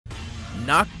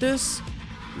Noctis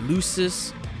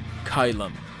Lucis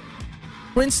Caelum.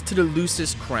 Prince to the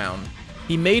Lucis crown,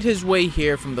 he made his way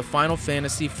here from the Final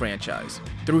Fantasy franchise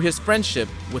through his friendship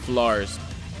with Lars.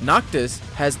 Noctis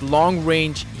has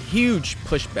long-range, huge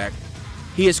pushback.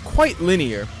 He is quite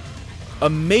linear,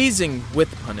 amazing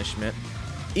with punishment,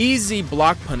 easy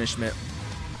block punishment.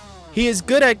 He is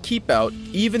good at keep out,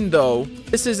 even though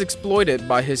this is exploited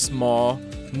by his small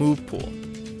move pool.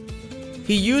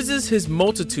 He uses his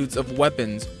multitudes of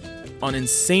weapons on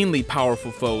insanely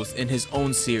powerful foes in his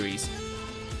own series.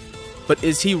 But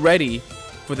is he ready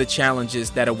for the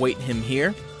challenges that await him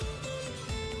here?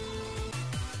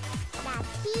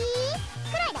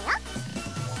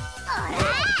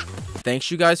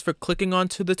 Thanks you guys for clicking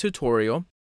onto the tutorial,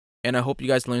 and I hope you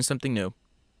guys learned something new.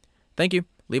 Thank you.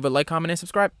 Leave a like, comment, and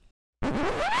subscribe.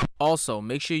 Also,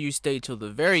 make sure you stay till the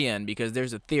very end because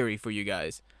there's a theory for you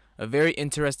guys. A very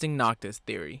interesting Noctis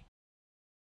theory.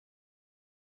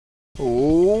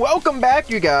 Welcome back,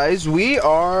 you guys. We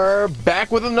are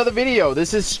back with another video.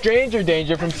 This is Stranger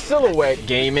Danger from Silhouette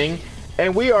Gaming,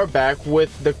 and we are back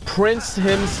with the prince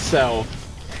himself,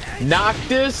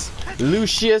 Noctis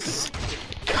Lucis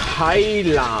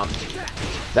Caelum.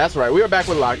 That's right, we are back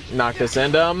with Noctis,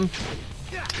 and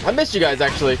I missed you guys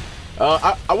actually.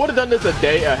 I would have done this a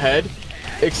day ahead,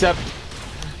 except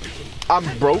I'm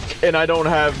broke and I don't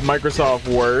have Microsoft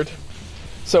Word.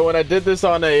 So when I did this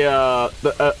on a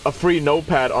free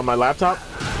notepad on my laptop,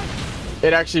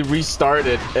 it actually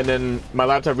restarted, and then my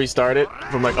laptop restarted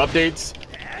from like updates,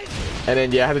 and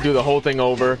then yeah, I had to do the whole thing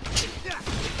over.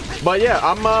 But yeah,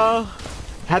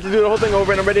 had to do the whole thing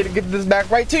over, and I'm ready to get this back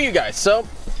right to you guys. So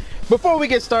before we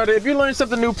get started, if you learned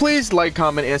something new, please like,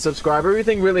 comment, and subscribe.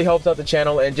 Everything really helps out the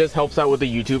channel and just helps out with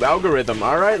the YouTube algorithm.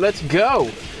 All right, let's go.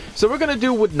 So we're gonna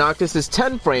do with Noctis is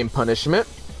 10 frame punishment.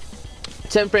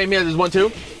 10 frame, yeah, there's 1-2.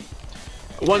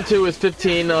 1-2 is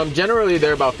 15. Generally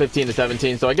they're about 15 to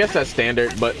 17, so I guess that's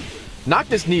standard. But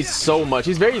Noctis needs so much.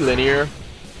 He's very linear.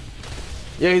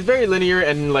 Yeah, he's very linear,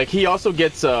 and like he also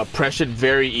gets pressured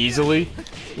very easily.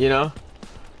 You know,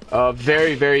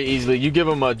 very, very easily. You give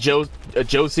him a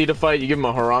Josie to fight, you give him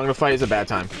a Harang to fight, it's a bad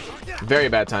time. Very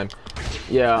bad time.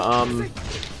 Yeah,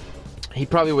 he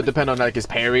probably would depend on like his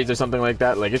parries or something like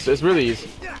that. Like it's really easy.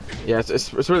 Yeah,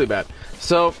 it's really bad.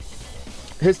 So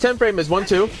his 10 frame is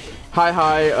 1-2, high,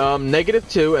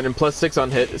 -2, and then +6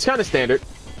 on hit. It's kind of standard.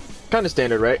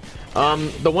 Right?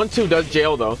 The 1-2 does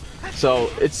jail though, so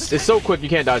it's so quick you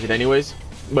can't dodge it anyways.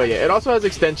 But yeah, it also has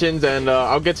extensions, and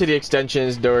I'll get to the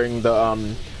extensions during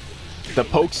the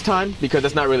pokes time, because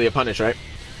that's not really a punish, right?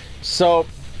 So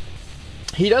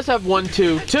he does have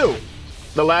 1-2-2.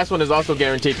 The last one is also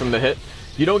guaranteed from the hit.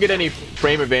 You don't get any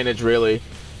frame advantage really,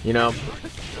 you know.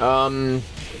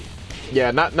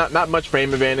 Yeah, not much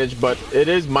frame advantage, but it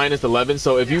is -11.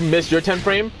 So if you miss your 10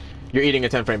 frame, you're eating a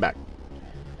 10 frame back.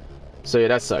 So yeah,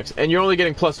 that sucks. And you're only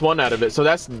getting +1 out of it. So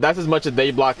that's as much as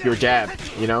they block your jab,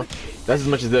 you know. That's as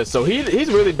much as this. So he's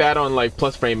really bad on like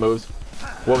plus frame moves.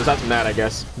 Well, besides from that, I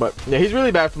guess. But yeah, he's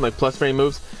really bad from like plus frame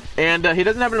moves. And he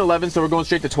doesn't have an 11, so we're going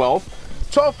straight to 12.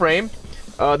 12 frame.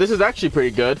 This is actually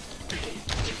pretty good.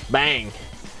 Bang.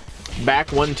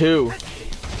 Back 1-2.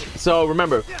 So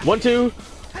remember, 1-2,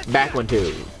 back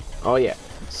 1-2. Oh yeah.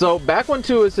 So back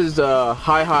 1-2 is his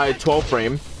high 12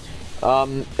 frame.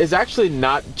 Is actually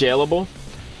not jailable.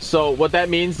 So what that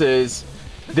means is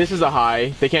this is a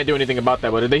high. They can't do anything about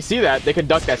that. But if they see that, they can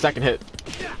duck that second hit.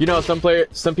 You know, some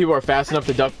people are fast enough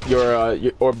to duck your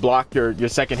or block your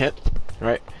second hit,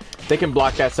 right? They can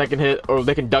block that second hit, or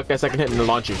they can duck that second hit and then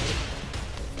launch you.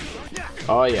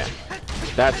 Oh yeah,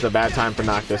 that's a bad time for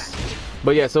Noctis.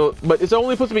 But yeah, but it's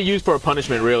only supposed to be used for a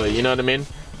punishment, really. You know what I mean?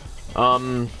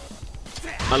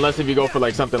 Unless if you go for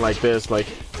like something like this, like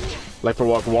for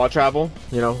wall travel,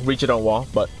 you know, reach it on wall.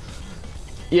 But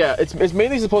yeah, it's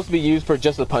mainly supposed to be used for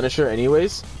just the Punisher,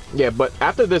 anyways. Yeah, but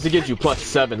after this, it gives you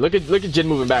 +7. Look at Jin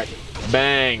moving back,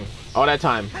 bang, all that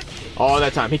time.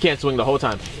 He can't swing the whole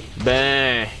time,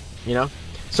 bang. You know.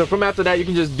 So from after that, you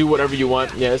can just do whatever you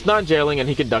want. Yeah, it's non-jailing, and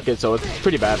he can duck it, so it's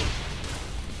pretty bad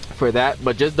for that.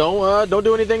 But just don't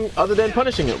do anything other than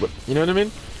punishing it. You know what I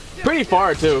mean? Pretty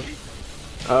far too.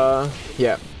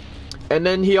 Yeah. And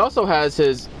then he also has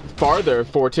his farther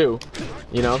 4-2.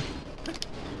 You know.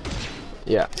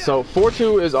 Yeah. So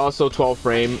 4-2 is also 12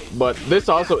 frame, but this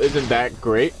also isn't that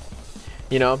great.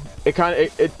 You know,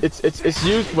 it's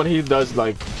used when he does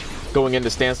like going into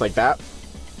stance like that.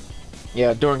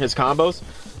 Yeah, during his combos.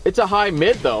 It's a high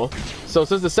mid though, so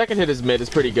since the second hit is mid,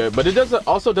 it's pretty good. But it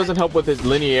also doesn't help with his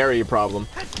linearity problem.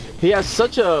 He has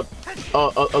such a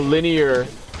linear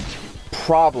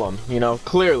problem, you know,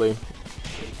 clearly.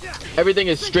 everything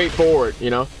is straightforward, you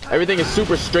know? Everything is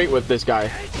super straight with this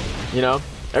guy, you know?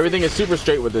 Everything is super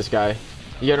straight with this guy.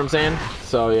 You get what I'm saying?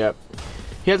 So, yeah.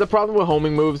 He has a problem with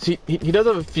homing moves. He does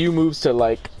have a few moves to,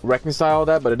 like, reconcile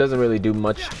that, but it doesn't really do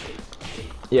much.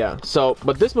 Yeah, so,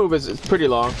 but this move is pretty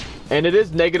long. And it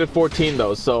is negative 14,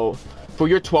 though. So, for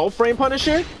your 12 frame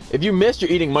Punisher, if you miss, you're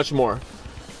eating much more.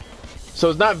 So,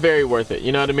 it's not very worth it.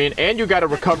 You know what I mean? And you got to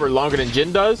recover longer than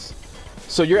Jin does.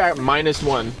 So, you're at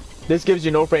 -1. This gives you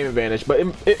no frame advantage. But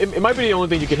it might be the only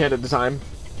thing you can hit at the time.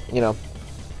 You know.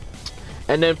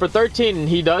 And then for 13,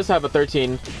 he does have a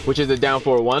 13, which is a down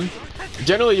 4-1.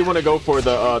 Generally, you want to go for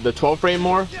the 12 frame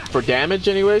more for damage,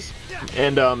 anyways,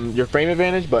 and your frame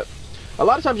advantage. But a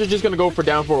lot of times, you're just gonna go for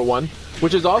down 4-1,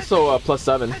 which is also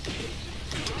 +7.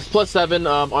 +7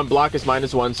 on block is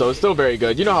 -1, so it's still very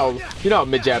good. You know how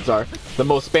mid jabs are, the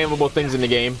most spammable things in the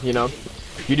game. You know,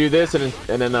 you do this and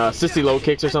then sissy low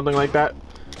kicks or something like that.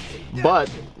 But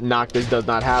NOCTIS does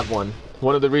not have one.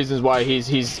 One of the reasons why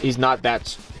he's not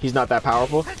that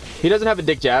powerful. He doesn't have a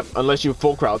dick jab unless you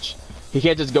full crouch. He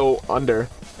can't just go under,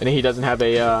 and he doesn't have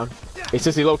a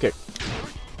sissy low kick.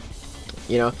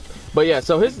 You know, but yeah.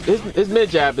 So his mid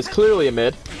jab is clearly a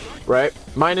mid, right?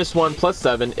 -1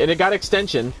 +7, and it got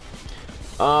extension.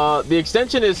 The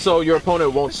extension is so your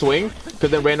opponent won't swing,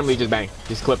 because then randomly just bang,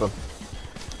 just clip him.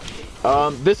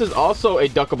 This is also a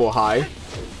duckable high.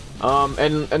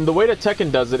 And the way that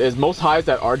Tekken does it is most highs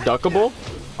that are duckable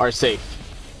are safe,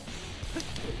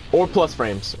 or plus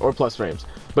frames.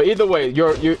 But either way,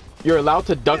 you're allowed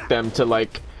to duck them to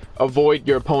like avoid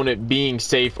your opponent being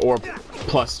safe or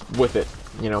plus with it,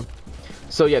 you know.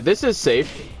 So yeah, this is safe.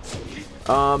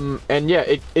 And yeah,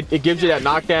 it gives you that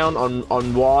knockdown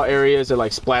on wall areas. It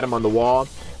like splat them on the wall,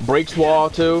 breaks wall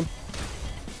too.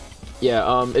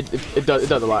 Yeah, it does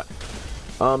a lot.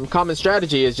 Common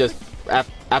strategy is just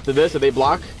after this, if they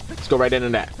block, let's go right into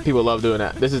that. People love doing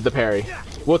that. This is the parry.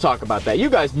 We'll talk about that. You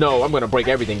guys know I'm gonna break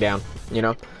everything down, you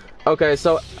know. Okay,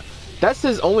 so that's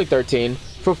his only 13.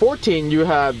 For 14, you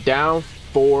have down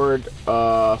forward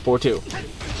 4-2.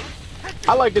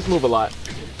 I like this move a lot.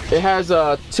 It has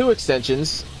 2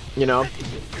 extensions, you know.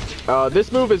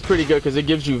 This move is pretty good because it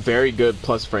gives you very good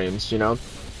plus frames, you know.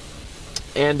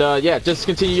 And yeah, just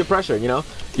continue your pressure, you know.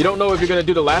 You don't know if you're gonna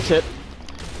do the last hit.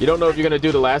 You don't know if you're gonna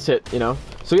do the last hit, you know.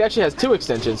 So he actually has 2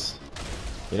 extensions,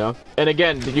 you know. And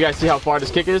again, did you guys see how far this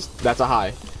kick is? That's a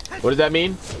high. What does that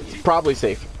mean? It's probably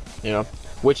safe, you know,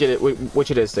 which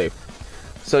it is safe.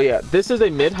 So yeah, this is a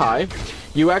mid high.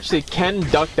 You actually can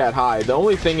duck that high. The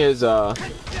only thing is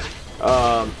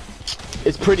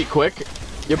it's pretty quick.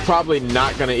 You're probably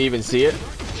not gonna even see it.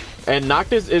 And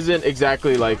NOCTIS isn't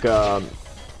exactly like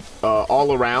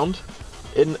all around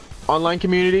in online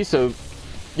community, so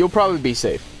you'll probably be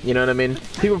safe. You know what I mean?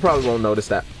 People probably won't notice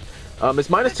that. It's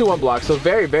 -2 on block, so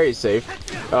very, very safe.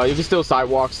 You can still side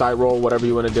walk, side roll, whatever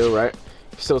you want to do, right?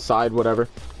 Still side, whatever.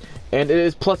 And it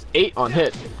is +8 on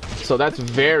hit, so that's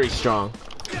very strong.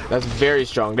 That's very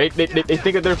strong. They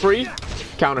think that they're free,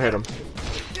 counter hit them.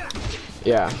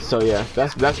 Yeah, so yeah,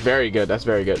 that's very good. That's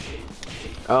very good.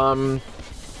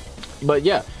 But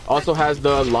yeah, also has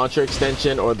the launcher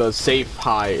extension or the safe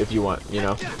high if you want, you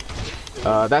know.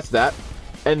 That's that.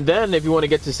 And then if you want to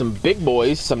get to some big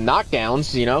boys, some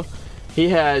knockdowns, you know, he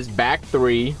has back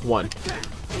 3-1.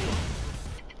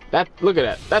 Look at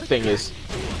that. That thing is.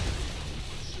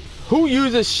 Who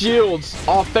uses shields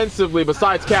offensively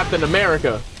besides Captain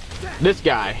America? This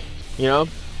guy, you know.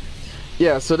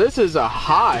 Yeah, so this is a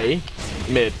high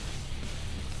mid.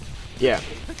 Yeah.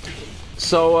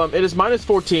 So it is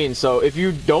 -14. So if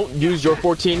you don't use your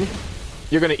 14,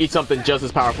 you're gonna eat something just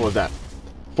as powerful as that.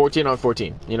 14 on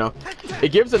 14, you know.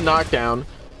 It gives a knockdown,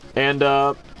 and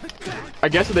I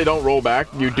guess if they don't roll back,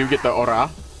 you do get the aura,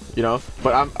 you know.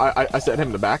 But I set him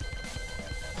in the back.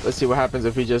 Let's see what happens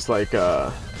if he just like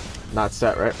not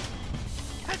set, right?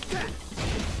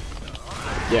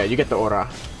 Yeah, you get the aura.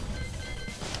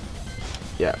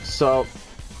 Yeah, so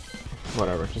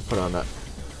whatever, just put on that.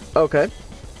 Okay.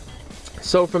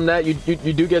 So from that, you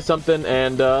do get something,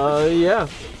 and yeah.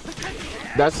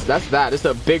 That's that. It's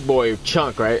a big boy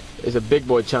chunk, right? It's a big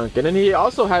boy chunk. And then he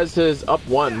also has his up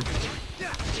 1.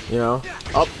 You know,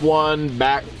 up 1,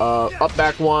 back, up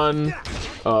back 1,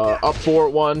 up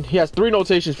forward 1. He has 3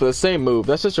 notations for the same move.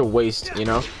 That's such a waste, you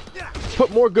know.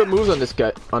 Put more good moves on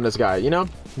this guy, you know.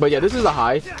 But yeah, this is a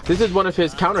high. This is one of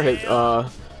his counter hit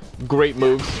great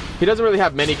moves. He doesn't really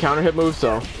have many counter hit moves,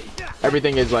 so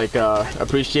everything is like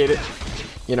appreciated,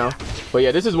 you know. But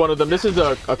yeah, this is one of them. This is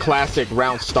a classic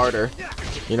round starter.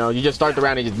 You know, you just start the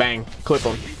round and just bang, clip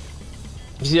him.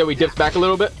 You see how he dips back a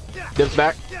little bit? Dips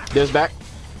back, dips back.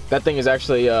 That thing is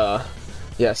actually,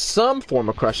 yeah, some form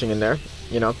of crushing in there,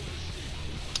 you know.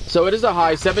 So it is a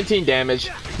high 17 damage,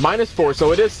 -4,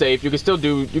 so it is safe. You can still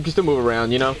move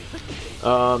around, you know.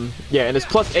 Yeah, and it's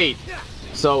 +8.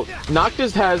 So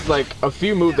NOCTIS has like a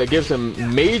few moves that gives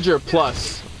him major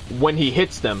plus when he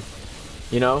hits them,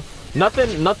 you know.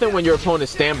 Nothing when your opponent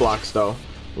stand blocks though.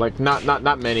 Like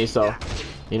not many, so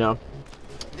you know.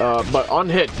 But on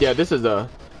hit, yeah, this is a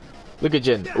look at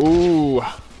Jin. Ooh,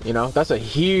 you know, that's a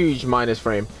huge minus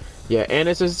frame. Yeah, and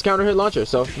it's his counter hit launcher,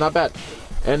 so not bad.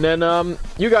 And then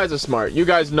you guys are smart. You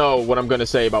guys know what I'm gonna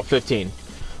say about 15.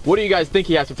 What do you guys think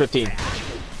he has for 15?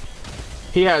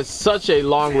 He has such a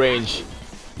long range,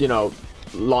 you know,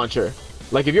 launcher.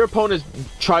 Like if your opponent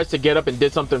tries to get up and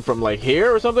did something from like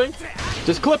here or something,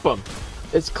 just clip him.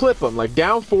 It's clip him like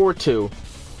down 4-2.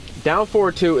 Down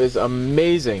 4-2 is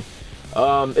amazing.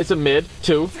 It's a mid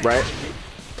too, right?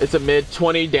 It's a mid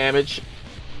 20 damage.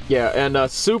 Yeah,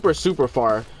 and super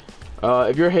far.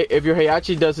 If your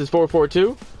Heihachi does his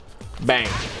 4-4-2, bang.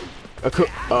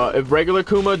 If regular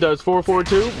Kuma does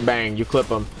 4-4-2, bang, you clip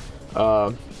him.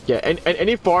 Yeah, and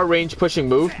any far range pushing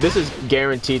move, this is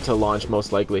guaranteed to launch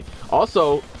most likely.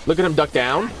 Also, look at him duck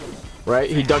down, right?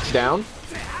 He ducks down.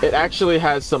 It actually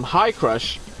has some high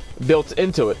crush built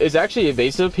into it. It's actually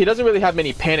evasive. He doesn't really have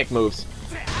many panic moves.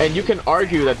 And you can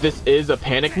argue that this is a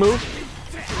panic move,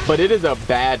 but it is a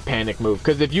bad panic move.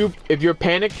 Because if you're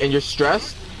panicked and you're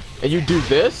stressed, and you do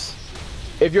this,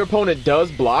 if your opponent does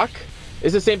block,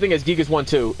 it's the same thing as Gigas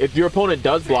 1-2. If your opponent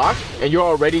does block and you're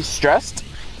already stressed,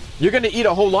 you're gonna eat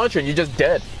a whole launcher and you're just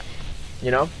dead, you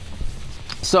know.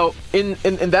 So in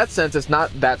that sense, it's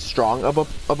not that strong of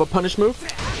a punish move,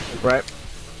 right?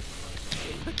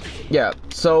 Yeah.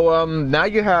 So now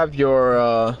you have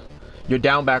your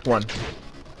down back one.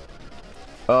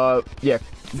 Yeah.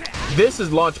 This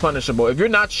is launch punishable. If you're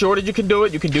not sure that you can do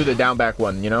it, you can do the down back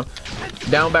one, you know.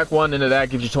 Down back one into that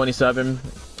gives you 27.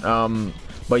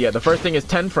 But yeah, the first thing is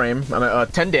 10 frame,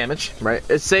 10 damage, right?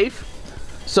 It's safe.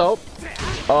 So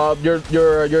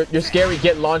your scary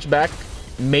get launch back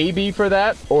maybe for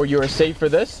that, or you're safe for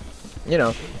this. You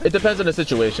know, it depends on the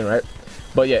situation, right?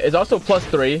 But yeah, it's also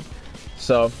 +3.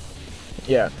 So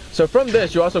yeah. So from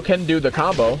this, you also can do the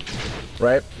combo,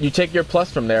 right? You take your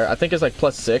plus from there. I think it's like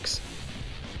 +6.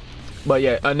 But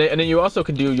yeah, and then you also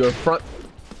can do your front,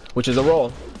 which is a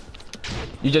roll.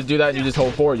 You just do that and you just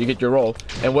hold forward, you get your roll.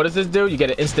 And what does this do? You get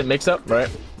an instant mix-up, right?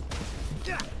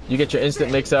 You get your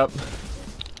instant mix-up.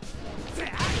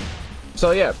 So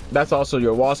yeah, that's also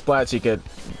your wall splats. You could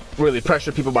really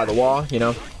pressure people by the wall, you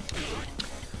know.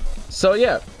 So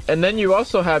yeah, and then you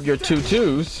also have your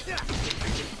 2-2s.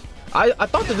 I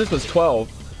thought that this was 12.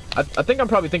 I think I'm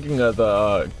probably thinking of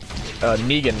the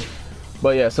Negan.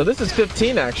 But yeah, so this is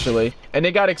 15 actually, and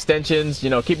they got extensions,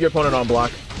 you know, keep your opponent on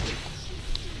block.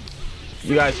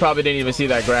 You guys probably didn't even see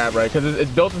that grab, right? Because it's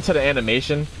built into the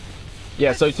animation.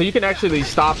 Yeah, so you can actually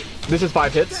stop. This is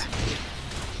 5 hits.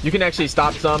 You can actually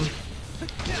stop some,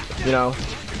 you know,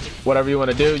 whatever you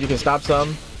want to do. You can stop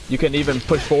some. You can even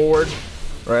push forward,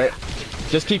 right?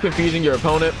 Just keep confusing your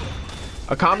opponent.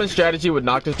 A common strategy with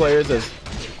NOCTIS players is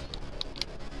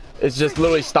just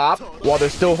literally stop while they're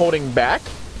still holding back.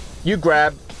 You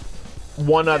grab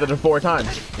 1 out of the 4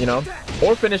 times, you know,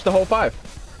 or finish the whole 5.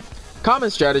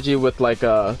 Common strategy with like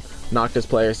NOCTIS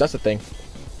players. That's the thing.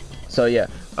 So yeah,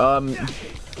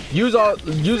 use all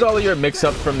of your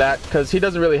mix-ups from that, because he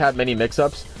doesn't really have many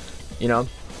mix-ups, you know.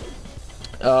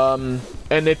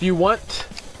 And if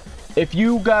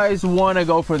you guys want to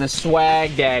go for the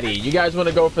swag daddy, you guys want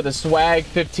to go for the swag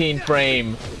 15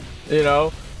 frame, you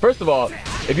know. First of all,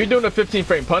 if you're doing a 15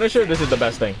 frame Punisher, this is the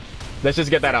best thing. Let's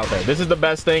just get that out there. This is the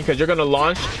best thing, because you're gonna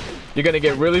launch, you're gonna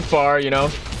get really far, you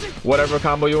know. Whatever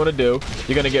combo you want to do,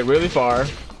 you're gonna get really far,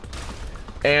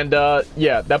 and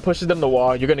yeah, that pushes them to the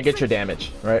wall. You're gonna get your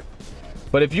damage, right?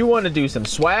 But if you want to do some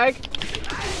swag,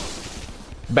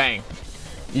 bang,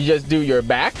 you just do your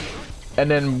back, and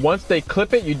then once they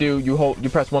clip it, you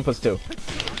press 1+2.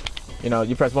 You know,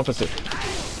 you press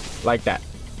 1+2, like that.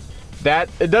 That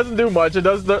it doesn't do much. It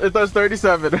does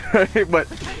 37, right? But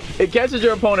it catches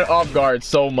your opponent off guard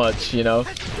so much, you know.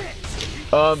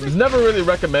 It's never really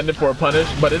recommended for a punish,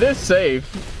 but it is safe.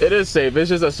 It is safe. It's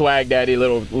just a swag daddy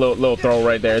little throw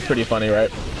right there. It's pretty funny, right?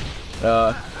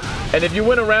 And if you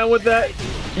went around with that,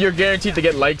 you're guaranteed to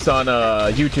get likes on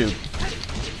YouTube.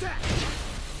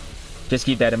 Just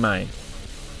keep that in mind.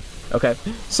 Okay.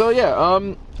 So yeah,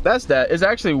 that's that. It's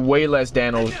actually way less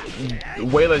damage,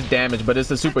 but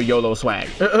it's a super YOLO swag.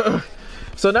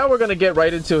 So now we're gonna get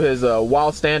right into his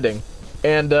while standing,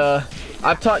 and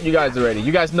I've taught you guys already.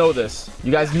 You guys know this.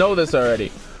 You guys know this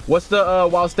already. What's the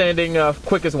while standing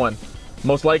quickest one?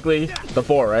 Most likely the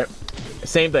 4, right?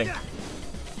 Same thing.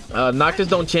 Noctis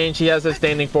don't change. He has his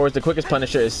standing forwards. The quickest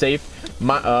Punisher is safe.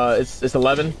 It's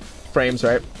 11 frames,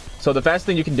 right? So the fastest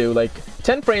thing you can do, like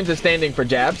 10 frames is standing for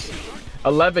jabs.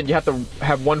 11, you have to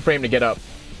have 1 frame to get up.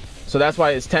 So that's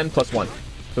why it's 10 plus 1.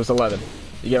 So it's 11.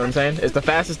 You get what I'm saying? It's the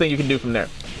fastest thing you can do from there.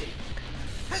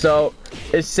 So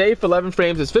it's safe. 11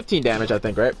 frames is 15 damage, I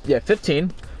think, right? Yeah,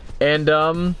 15.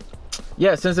 And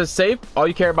yeah, since it's safe, all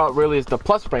you care about really is the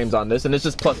plus frames on this, and it's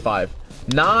just plus 5.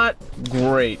 Not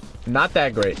great. Not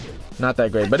that great. Not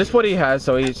that great. But it's what he has,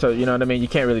 so you know what I mean? You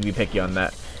can't really be picky on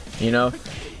that. You know?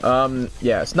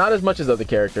 Yeah, it's not as much as other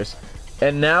characters.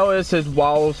 And now is his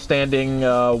while standing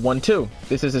 1-2.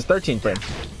 This is his 13 frame.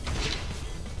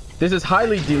 This is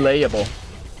highly delayable.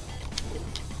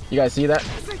 You guys see that?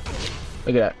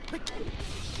 Look at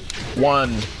that.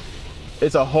 1.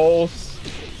 It's a whole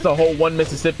 1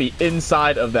 Mississippi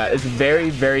inside of that. It's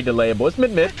very, very delayable. It's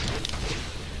mid-mid.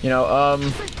 You know,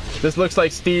 this looks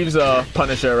like Steve's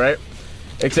Punisher, right?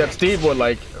 Except Steve would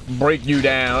like break you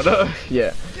down.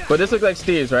 Yeah. But this looks like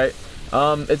Steve's, right?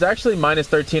 It's actually minus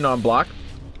 13 on block,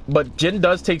 but Jin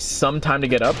does take some time to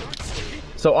get up.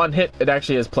 So on hit, it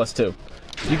actually is plus 2.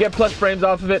 You get plus frames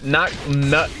off of it, not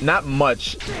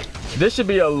much. This should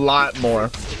be a lot more,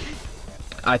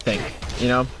 I think, you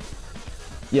know?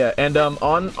 Yeah, and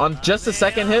on just the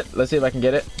second hit, let's see if I can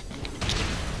get it.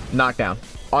 Knockdown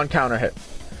on counter hit.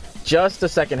 Just a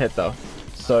second hit though.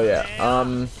 So yeah,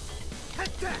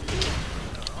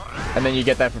 and then you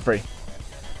get that for free.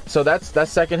 So that's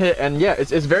second hit, and yeah,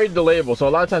 it's very delayable. So a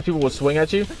lot of times people will swing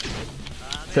at you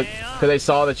because they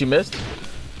saw that you missed,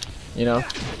 you know,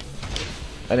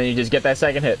 and then you just get that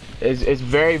second hit. It's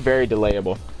very, very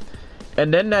delayable.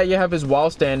 And then now you have his while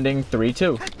standing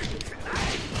 3-2.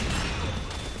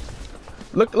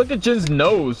 Look at Jin's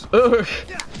nose. Ugh.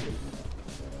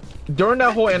 During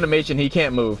that whole animation, he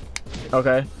can't move.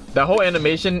 Okay, that whole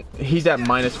animation, he's at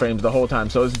minus frames the whole time,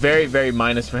 so it's very, very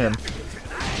minus for him.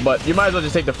 But you might as well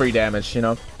just take the free damage, you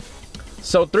know.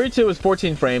 So 3-2 is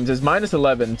 14 frames. It's minus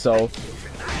 11. So,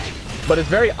 but it's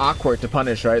very awkward to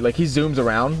punish, right? Like he zooms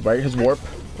around, right? His warp,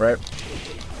 right?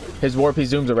 His warp, he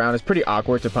zooms around. It's pretty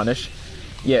awkward to punish.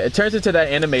 Yeah, it turns into that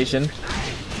animation.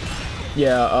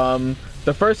 Yeah,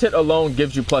 the first hit alone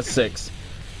gives you plus 6.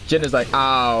 Jin is like,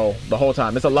 ow, the whole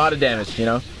time. It's a lot of damage, you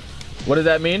know. What does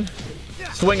that mean?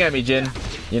 Swing at me, Jin,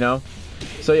 you know.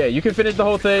 So yeah, you can finish the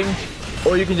whole thing,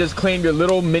 or you can just claim your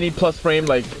little mini plus frame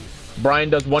like Brian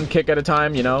does, 1 kick at a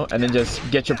time, you know, and then just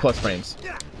get your plus frames.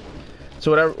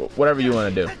 So whatever you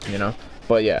want to do, you know.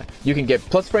 But yeah, you can get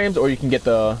plus frames, or you can get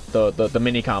the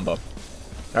mini combo.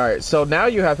 All right, so now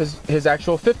you have his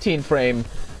actual 15 frame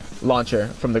launcher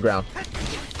from the ground.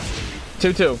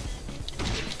 2-2.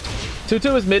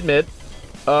 2-2 is mid,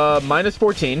 minus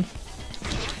 14.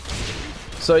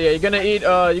 So yeah, you're gonna eat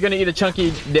a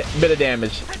chunky bit of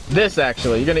damage. This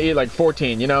actually, you're gonna eat like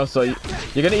 14, you know. So you're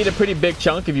gonna eat a pretty big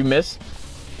chunk if you miss.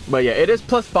 But yeah, it is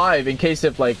plus 5 in case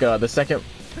if like the second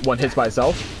one hits by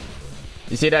itself.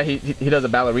 You see that he does a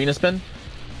ballerina spin.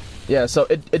 Yeah, so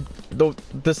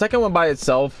the second one by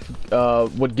itself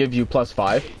would give you plus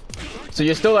 5. So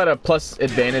you're still at a plus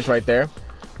advantage right there.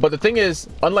 But the thing is,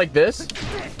 unlike this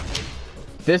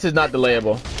is not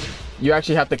delayable. You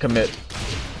actually have to commit.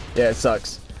 Yeah, it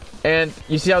sucks. And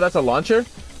you see how that's a launcher?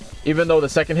 Even though the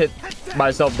second hit by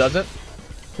itself doesn't.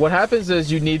 What happens is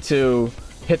you need to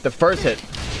hit the first hit.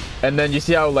 And then you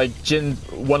see how like Jin's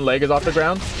 1 leg is off the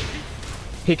ground?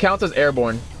 He counts as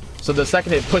airborne. So the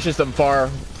second hit pushes them far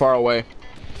away.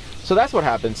 So that's what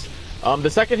happens. The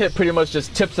second hit pretty much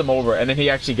just tips him over, and then he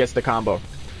actually gets the combo.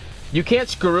 You can't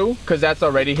screw, because that's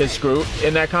already his screw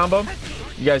in that combo.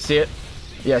 You guys see it?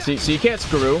 Yeah, so you can't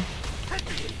screw.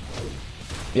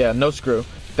 Yeah, no screw.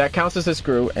 That counts as a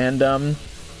screw, and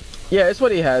yeah, it's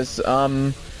what he has.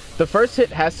 The first hit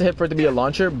has to hit for it to be a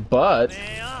launcher, but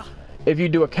if you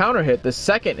do a counter hit, the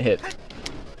second hit.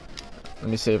 Let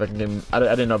me see if I can get him. I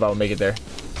didn't know if I would make it there.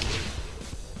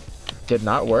 Did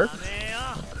not work.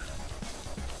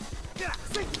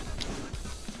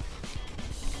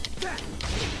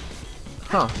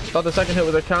 Huh, thought the second hit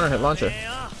was a counter hit launcher.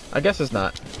 I guess it's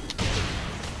not.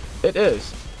 It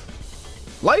is.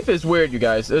 Life is weird, you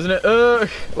guys, isn't it?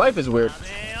 Life is weird.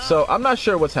 So I'm not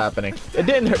sure what's happening. It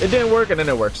didn't work, and then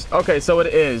it works. Okay, so it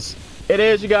is. It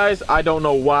is, you guys. I don't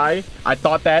know why. I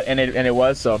thought that, and it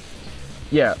was. So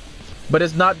yeah, but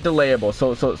it's not delayable.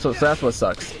 So that's what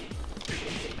sucks.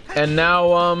 And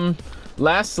now,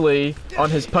 lastly, on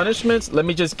his punishments, let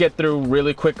me just get through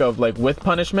really quick of like with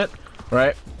punishment,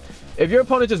 right? If your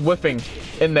opponent is whiffing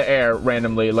in the air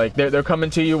randomly, like they're coming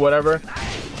to you, whatever,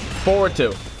 forward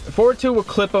 2. Forward 2 will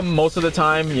clip them most of the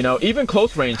time, you know. Even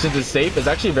close range, since it's safe, is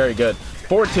actually very good.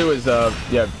 forward 2 is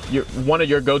yeah, one of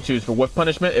your go-tos for whiff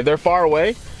punishment. If they're far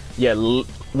away, yeah,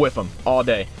 whiff them all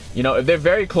day. You know, if they're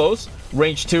very close,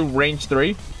 range 2, range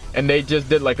 3, and they just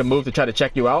did like a move to try to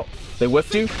check you out, they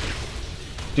whiffed you,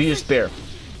 do your spear.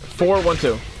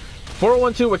 4-1-2.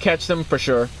 4-1-2 would catch them for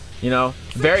sure. You know,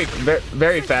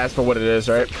 very fast for what it is,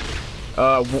 right?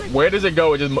 Where does it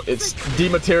go? It's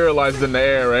dematerialized in the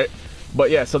air, right? But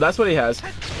yeah, so that's what he has.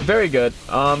 Very good.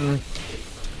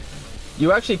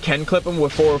 You actually can clip him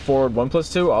with forward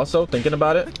 1+2 also, thinking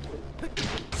about it,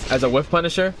 as a whiff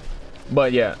punisher.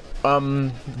 But yeah,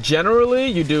 generally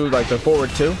you do like the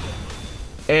forward 2,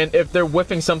 and if they're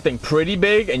whiffing something pretty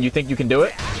big and you think you can do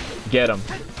it, get them.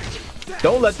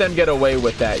 Don't let them get away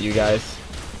with that, you guys.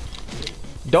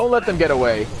 Don't let them get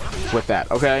away with that,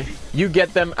 okay? You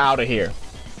get them out of here.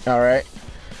 All right.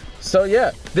 So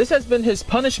yeah, this has been his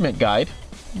punishment guide.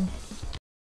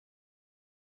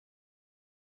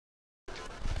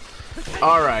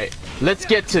 All right, let's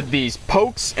get to these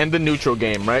pokes and the neutral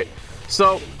game, right?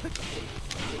 So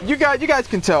you guys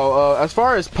can tell, as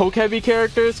far as poke heavy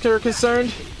characters are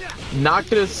concerned,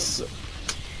 NOCTIS,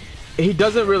 he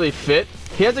doesn't really fit.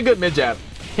 He has a good mid jab.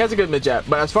 He has a good mid jab,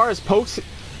 but as far as pokes,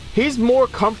 he's more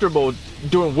comfortable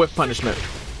doing whiff punishment.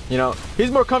 You know, he's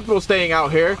more comfortable staying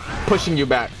out here, pushing you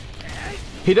back.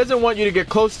 He doesn't want you to get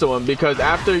close to him because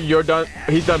after you're done,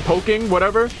 he's done poking,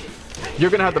 whatever, you're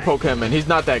gonna have to poke him, and he's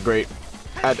not that great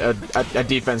at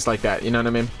defense like that. You know what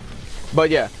I mean? But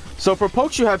yeah, so for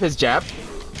pokes, you have his jab.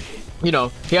 You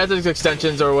know, he has his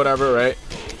extensions or whatever, right?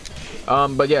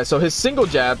 But yeah, so his single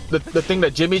jab, the thing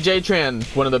that Jimmy J Tran,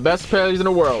 one of the best players in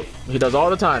the world, he does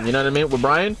all the time. You know what I mean? With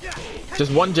Brian,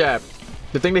 just one jab.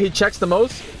 The thing that he checks the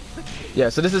most. Yeah,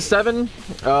 so this is 7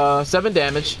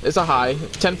 damage. It's a high,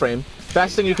 10 frame.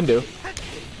 Fastest thing you can do,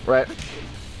 right?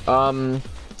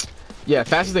 Yeah,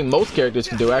 fastest thing most characters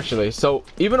can do actually. So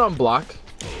even on block,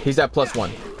 he's at +1.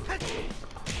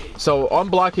 So on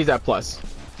block, he's at plus.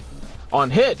 On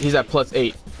hit, he's at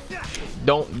 +8.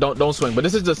 Don't swing. But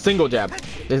this is a single jab.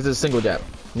 This is a single jab.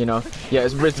 You know. Yeah,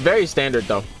 it's very standard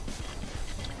though.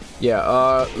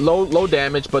 Yeah, low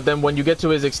damage, but then when you get to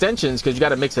his extensions, because you got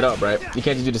to mix it up, right? You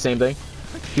can't just do the same thing.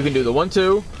 You can do the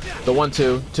 1-2, the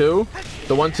 1-2, 2,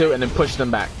 the 1-2, and then push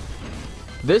them back.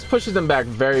 This pushes them back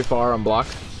very far on block.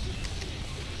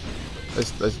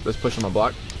 Let's push them on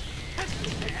block.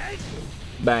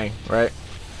 Bang, right?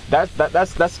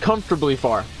 That's comfortably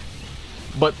far.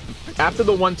 But after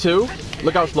the 1-2,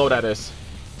 look how slow that is.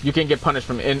 You can get punished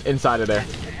from inside of there.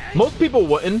 Most people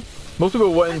wouldn't. Most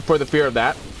people wouldn't for the fear of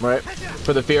that, right?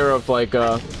 For the fear of like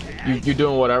you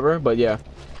doing whatever. But yeah,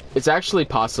 it's actually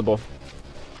possible.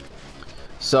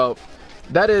 So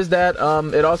that is that.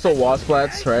 It also wall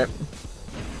splats, right?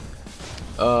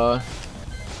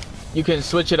 You can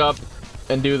switch it up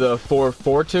and do the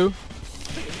 4-4-2.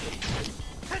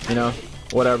 You know,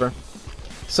 whatever.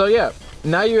 So yeah,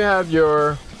 now you have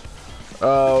your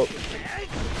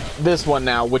this one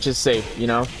now, which is safe. You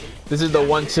know, this is the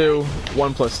 1-2,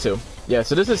 1+2. Yeah,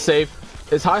 so this is safe.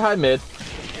 It's high mid,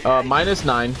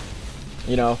 -9.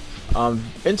 You know,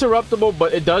 interruptible,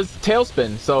 but it does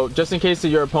tailspin. So just in case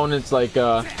your opponent's like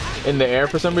in the air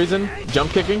for some reason,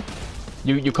 jump kicking,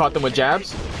 you caught them with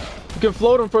jabs, you can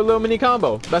float them for a little mini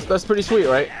combo. That's pretty sweet,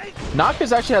 right?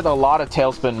 NOCTIS actually has a lot of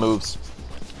tailspin moves.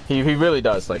 He really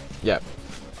does. Like, yeah.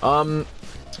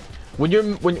 When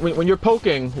you're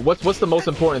poking, what's the most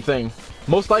important thing?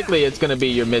 Most likely it's gonna be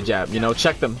your mid jab. You know,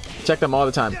 check them all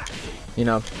the time. You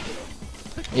know,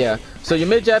 yeah. So your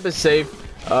mid jab is safe.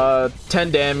 10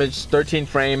 damage, 13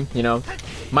 frame. You know,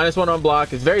 -1 on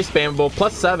block. It's very spammable.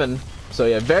 +7. So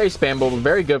yeah, very spammable.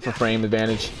 Very good for frame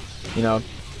advantage. You know,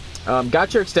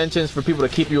 got your extensions for people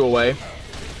to keep you away.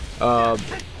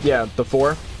 Yeah, the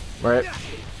 4, right?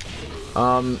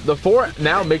 The 4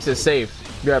 now makes it safe.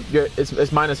 It's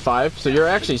 -5, so you're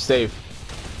actually safe.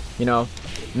 You know,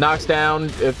 knocks down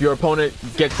if your opponent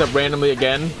gets up randomly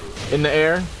again in the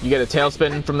air. You get a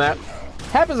tailspin from that.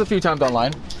 Happens a few times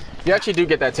online. You actually do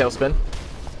get that tailspin,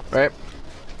 right?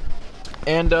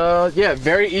 And yeah,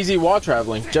 very easy wall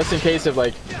traveling. Just in case if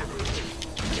like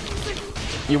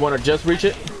you want to just reach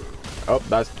it. Oh,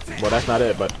 that's not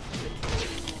it, but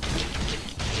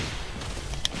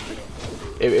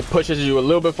it pushes you a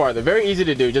little bit farther. Very easy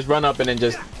to do. Just run up and then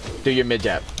just do your mid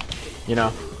jab. You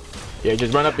know, yeah,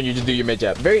 just run up and you just do your mid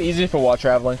jab. Very easy for wall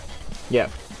traveling. Yeah.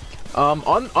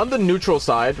 On the neutral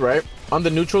side, right? On the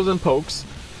neutrals and pokes,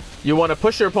 you want to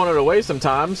push your opponent away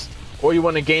sometimes, or you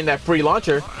want to gain that free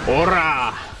launcher.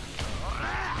 Ora,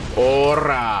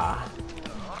 ora.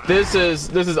 This is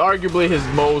arguably his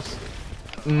most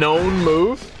known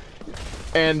move,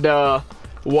 and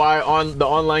why on the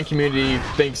online community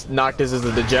thinks Noctis is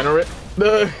a degenerate.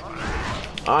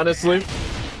 Honestly.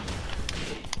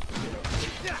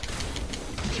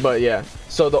 But yeah,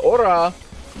 so the aura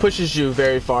pushes you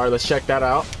very far. Let's check that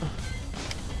out.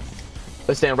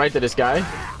 Let's stand right to this guy,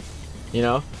 you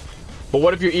know. But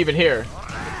what if you're even here?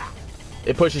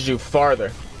 It pushes you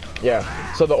farther.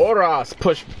 Yeah, so the aura's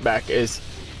pushback is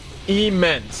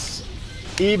immense,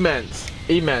 immense,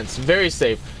 very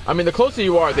safe. I mean, the closer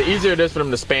you are, the easier it is for them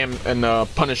to spam and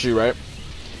punish you, right?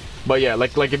 But yeah,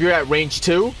 like if you're at range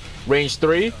 2, range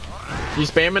 3, you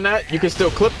spamming that, you can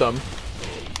still clip them,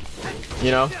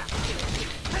 you know,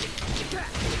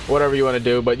 whatever you want to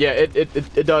do. But yeah,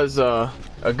 it does a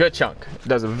good chunk. It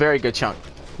does a very good chunk.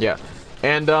 Yeah,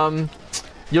 and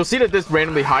you'll see that this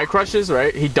randomly high crushes,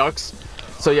 right? He ducks.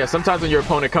 So yeah, sometimes when your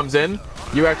opponent comes in,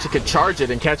 you actually could charge it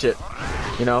and catch it,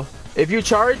 you know. If you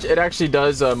charge, it actually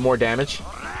does more damage,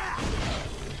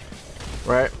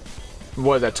 right?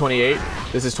 What is that, 28?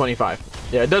 This is 25.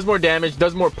 Yeah, it does more damage,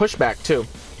 does more pushback too.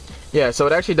 Yeah, so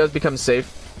it actually does become safe.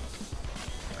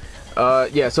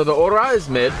 Yeah, so the aura is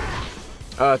mid,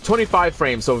 25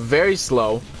 frames, so very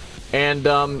slow. And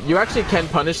you actually can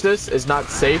punish this. It's not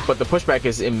safe, but the pushback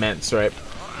is immense, right?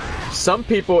 Some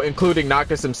people, including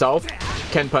Noctis himself,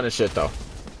 can punish it though,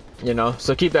 you know,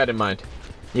 so keep that in mind.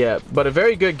 Yeah, but a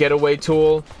very good getaway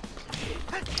tool,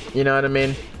 you know what I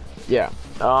mean? Yeah,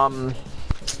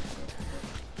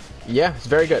 yeah, it's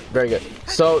very good, very good.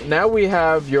 So now we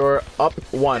have your up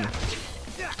 1.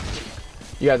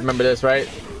 You guys remember this, right?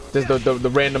 This is the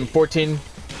random 14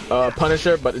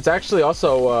 punisher, but it's actually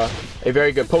also a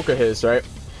very good poke of his, right?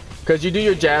 Because you do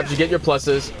your jabs, you get your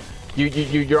pluses,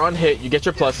 you're on hit, you get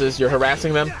your pluses, you're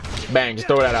harassing them, bang, just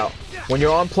throw that out. When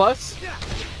you're on plus,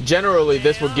 generally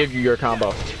this will give you your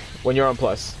combo. When you're on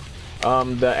plus,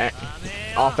 the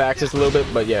off axis a little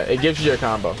bit, but yeah, it gives you your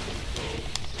combo.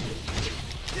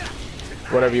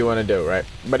 Whatever you want to do, right?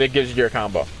 But it gives you your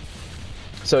combo.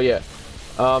 So yeah,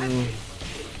 up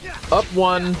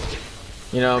 1,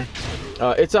 you know,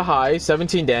 it's a high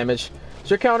 17 damage. It's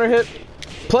your counter hit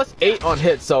plus 8 on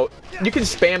hit, so you can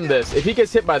spam this. If he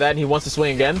gets hit by that and he wants to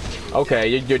swing again, okay,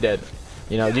 you're dead.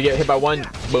 You know, you get hit by one,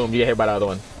 boom, you get hit by the other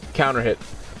one. Counter hit,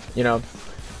 you know.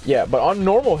 Yeah, but on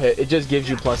normal hit, it just gives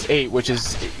you plus 8, which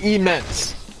is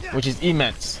immense.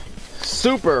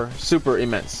 Super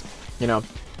immense, you know.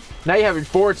 Now you have your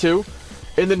 4-2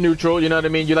 in the neutral, you know what I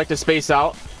mean? You like to space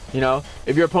out, you know.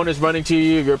 If your opponent's running to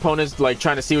you, if your opponent's like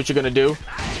trying to see what you're gonna do,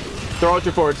 throw out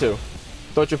your 4-2.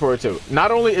 Throw out your 4-2.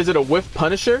 Not only is it a whiff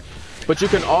punisher, but you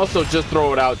can also just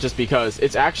throw it out just because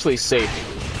it's actually safe.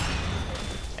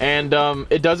 And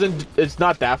it's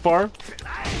not that far.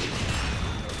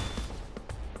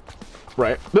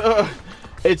 Right.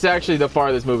 It's actually the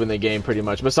farthest move in the game pretty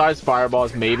much. Besides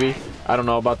fireballs, maybe. I don't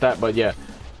know about that, but yeah.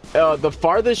 The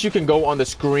farthest you can go on the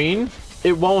screen,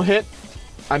 it won't hit.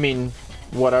 I mean,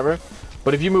 whatever.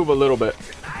 But if you move a little bit.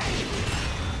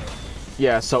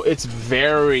 Yeah, so it's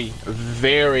very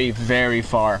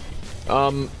far.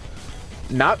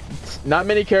 Not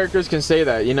many characters can say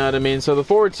that, you know what I mean? So the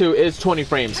forward 2 is 20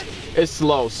 frames. It's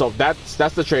slow, so that's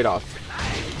the trade-off.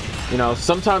 You know,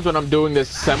 sometimes when I'm doing this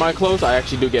semi-close, I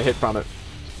actually do get hit from it.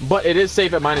 But it is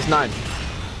safe at -9.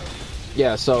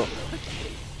 Yeah, so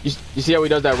you see how he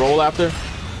does that roll after?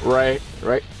 Right.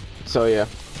 So yeah.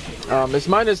 It's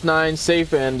 -9,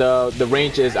 safe, and the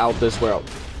range is out this world.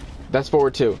 That's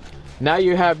forward 2. Now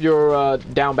you have your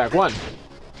down back 1.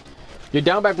 Your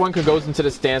down back 1 goes into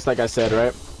the stance, like I said,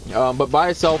 right? But by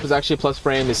itself is actually plus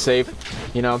frame, is safe,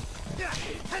 you know.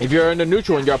 If you're in the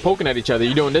neutral and you're poking at each other,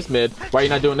 you're doing this mid, why are you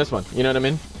not doing this one? You know what I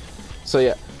mean? So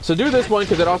yeah, so do this one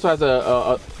because it also has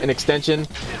an extension,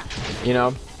 you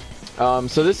know.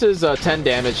 So this is 10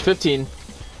 damage, 15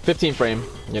 frame,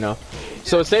 you know.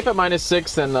 So it's safe at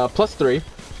 -6 and +3.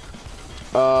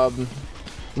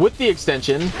 With the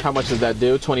extension, how much does that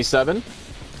do? 27.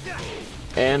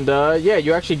 And yeah,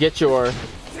 you actually get your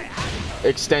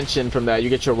extension from that. You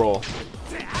get your roll.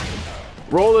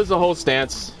 Roll is the whole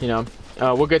stance, you know.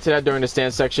 We'll get to that during the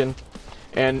stance section.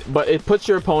 But it puts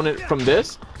your opponent from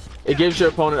this. It gives your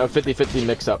opponent a 50-50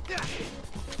 mix-up.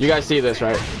 You guys see this,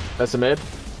 right? That's a mid.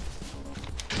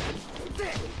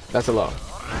 That's a low.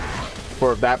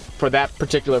 For that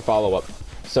particular follow-up.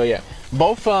 So yeah,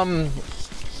 both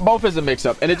is a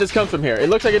mix-up, and it just comes from here. It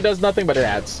looks like it does nothing, but it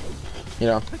adds. You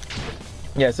know.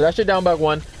 Yeah, so that's your down back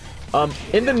 1.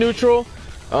 In the neutral,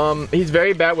 he's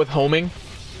very bad with homing,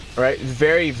 right?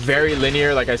 Very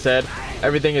linear, like I said.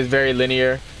 Everything is very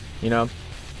linear, you know.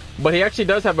 But he actually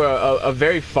does have a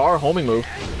very far homing move.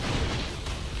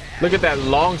 Look at that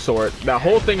long sword. That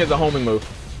whole thing is a homing move.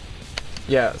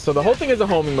 Yeah, so the whole thing is a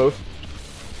homing move.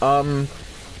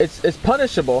 It's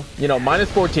punishable, you know,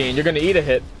 -14, you're gonna eat a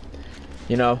hit,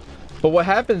 you know, but what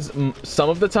happens some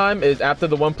of the time is after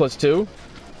the 1+2,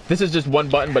 this is just one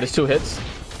button, but it's 2 hits.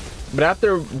 But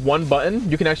after one button,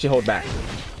 you can actually hold back,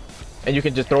 and you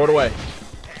can just throw it away.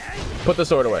 Put the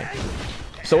sword away.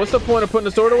 So what's the point of putting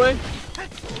the sword away?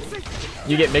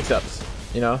 You get mix-ups,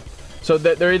 you know. So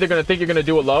they're either gonna think you're gonna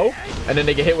do a low, and then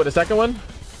they get hit with a second one,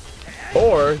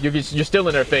 or you're still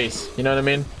in their face. You know what I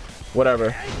mean?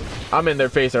 Whatever. I'm in their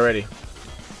face already.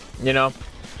 You know.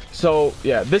 So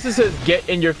yeah, this is his get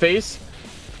in your face.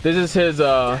 This is his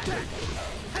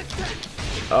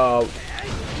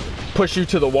push you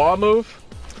to the wall move.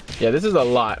 Yeah, this is a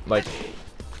lot. Like,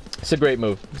 it's a great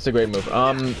move. It's a great move.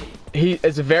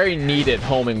 It's a very needed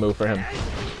homing move for him.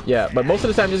 Yeah, but most of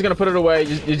the time you're just gonna put it away.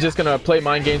 You're just gonna play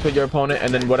mind games with your opponent,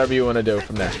 and then whatever you want to do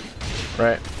from there,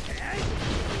 right?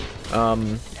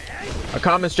 A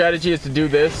common strategy is to do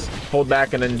this, hold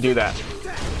back, and then do that.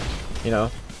 You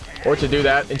know, or to do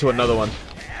that into another one.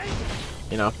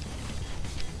 You know.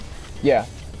 Yeah.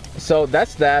 So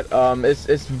that's that.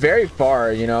 It's very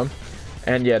far, you know,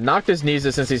 and yeah, NOCTIS needs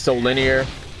it since he's so linear.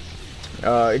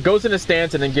 It goes in a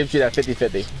stance and then gives you that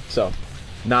 50-50. So,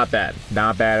 not bad.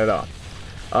 Not bad at all.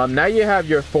 Now you have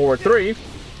your forward 3.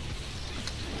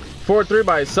 Forward 3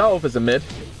 by itself is a mid.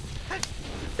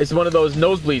 It's one of those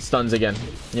nosebleed stuns again,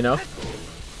 you know?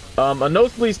 A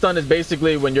nosebleed stun is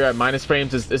basically when you're at minus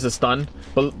frames, is a stun.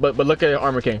 But look at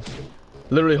Armor King.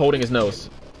 Literally holding his nose.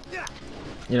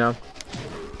 You know?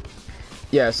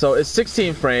 Yeah, so it's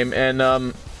 16 frame,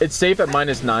 and it's safe at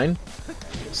 -9.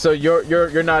 So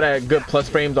you're not at good plus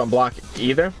frames on block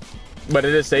either, but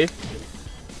it is safe.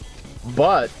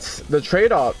 But the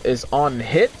trade-off is on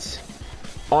hit.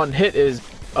 On hit is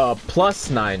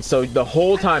 +9, so the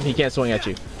whole time he can't swing at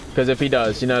you, because if he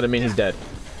does, you know what I mean, he's dead.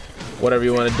 Whatever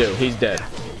you want to do, he's dead.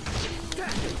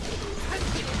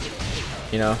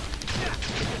 You know?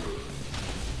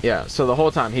 Yeah, so the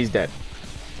whole time he's dead.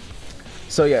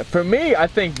 So yeah, for me, I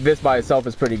think this by itself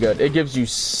is pretty good. It gives you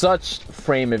such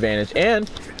frame advantage, and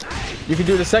you can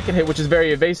do the second hit, which is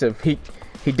very evasive. He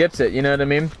dips it, you know what I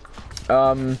mean?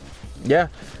 Yeah,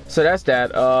 so that's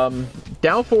that.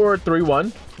 Down forward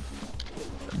 3-1.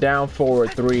 Down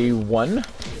forward 3-1.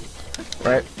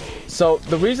 Right? So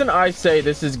the reason I say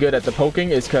this is good at the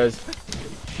poking is because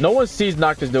no one sees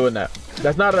NOCTIS doing that.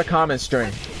 That's not a common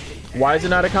string. Why is it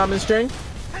not a common string?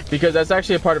 Because that's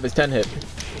actually a part of his 10 hit.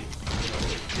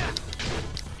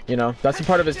 You know, that's a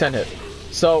part of his 10 hit.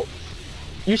 So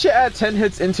you should add 10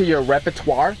 hits into your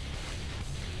repertoire.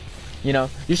 You know,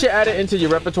 you should add it into your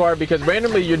repertoire, because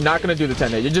randomly you're not going to do the 10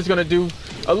 hit. You're just going to do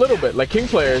a little bit. Like King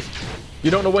players,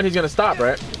 you don't know when he's going to stop,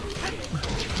 right?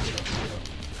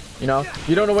 You know,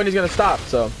 you don't know when he's going to stop.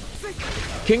 So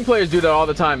King players do that all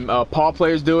the time. Paw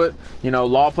players do it. You know,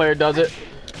 Law player does it.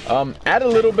 Add a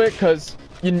little bit, because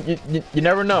you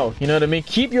never know. You know what I mean?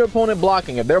 Keep your opponent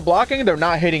blocking. If they're blocking, they're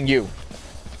not hitting you.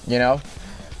 You know?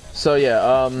 So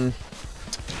yeah,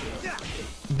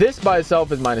 this by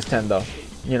itself is -10 though.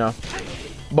 You know,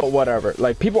 but whatever.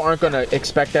 Like, people aren't gonna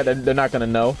expect that. They're not gonna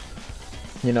know.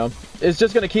 You know, it's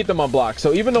just gonna keep them on block.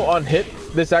 So even though on hit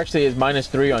this actually is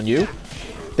 -3 on you,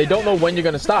 they don't know when you're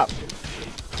gonna stop.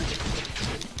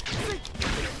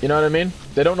 You know what I mean?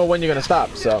 They don't know when you're gonna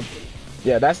stop. So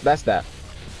yeah, that's that.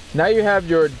 Now you have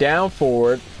your down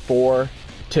forward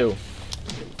 4-2.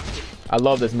 I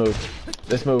love this move.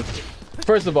 This move.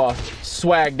 First of all,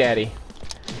 swag daddy.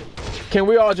 Can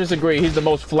we all just agree he's the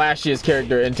most flashiest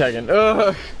character in Tekken?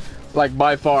 Ugh, like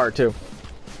by far too.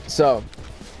 So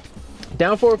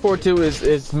down forward 4-2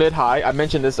 is mid high. I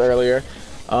mentioned this earlier.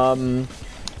 Don't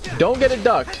get it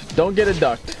ducked. Don't get it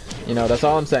ducked. You know, that's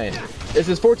all I'm saying. This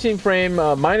is 14 frame,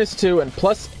 -2 and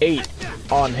 +8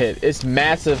 on hit. It's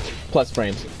massive plus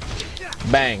frames.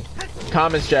 Bang.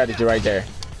 Common strategy right there.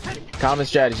 Common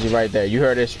strategy right there. You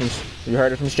heard it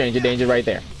from Stranger Danger right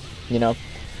there. You know.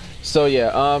 So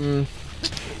yeah,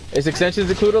 its extensions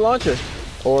include a launcher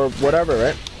or whatever,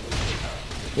 right?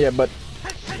 Yeah, but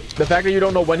the fact that you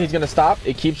don't know when he's gonna stop,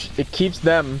 it keeps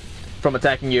them from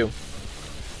attacking you.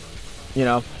 You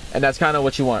know, and that's kind of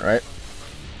what you want, right?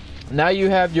 Now you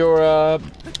have your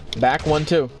back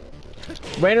 1-2.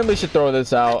 Randomly should throw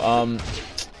this out.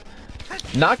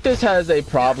 NOCTIS has a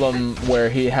problem where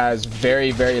he has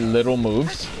very little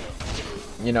moves.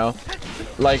 You know,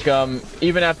 like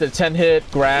even after 10 hit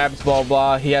grabs, blah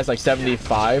blah, he has like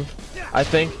 75, I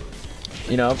think.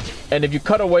 You know, and if you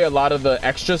cut away a lot of the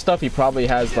extra stuff, he probably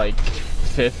has like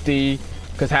 50,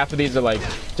 because half of these are like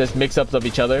just mix-ups of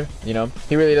each other. You know,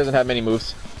 he really doesn't have many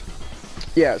moves.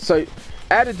 Yeah, so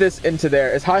added this into there.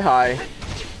 It's high.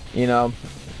 You know,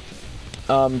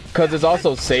 because it's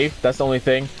also safe. That's the only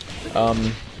thing.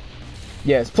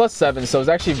 Yeah, it's +7, so it's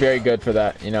actually very good for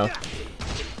that, you know.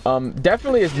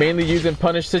 Definitely is mainly used in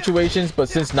punish situations, but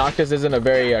since NOCTIS isn't a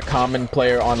very common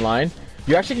player online,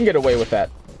 you actually can get away with that,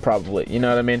 probably, you know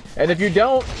what I mean? And if you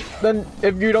don't, then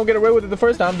if you don't get away with it the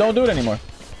first time, don't do it anymore,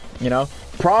 you know?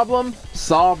 Problem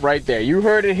solved right there. You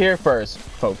heard it here first,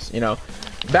 folks, you know.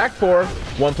 Back 4,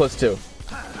 1+2.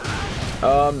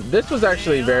 This was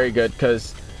actually very good,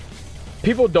 because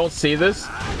people don't see this,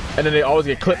 and then they always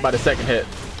get clipped by the second hit.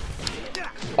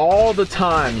 All the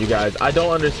time, you guys. I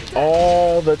don't understand.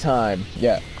 All the time.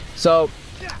 Yeah. So,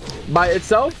 by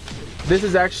itself, this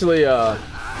is actually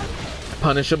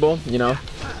punishable, you know.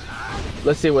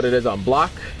 Let's see what it is on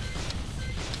block.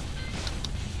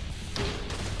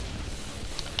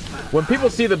 When people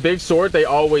see the big sword, they're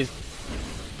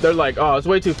like, oh, it's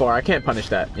way too far. I can't punish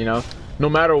that, you know, no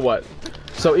matter what.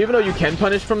 So even though you can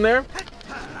punish from there,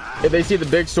 if they see the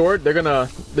big sword, they're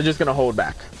just gonna hold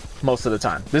back most of the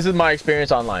time. This is my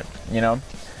experience online, you know.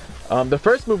 The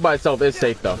first move by itself is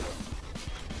safe though,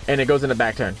 and it goes in the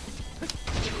back turn.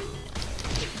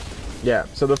 Yeah,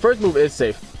 so the first move is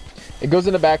safe. It goes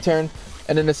in the back turn,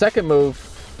 and then the second move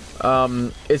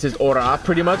is his aura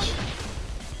pretty much,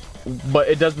 but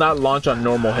it does not launch on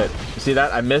normal hit. You see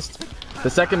that? I missed. The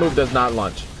second move does not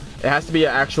launch. It has to be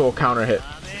an actual counter hit.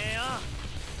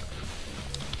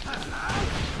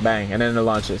 Bang, and then it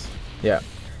launches. Yeah.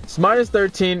 It's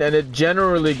 -13, and it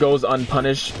generally goes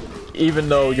unpunished, even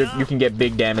though you can get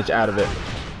big damage out of it.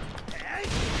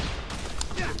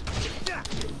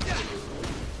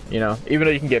 You know, even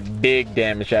though you can get big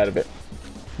damage out of it.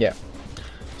 Yeah.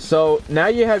 So now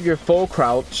you have your full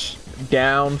crouch,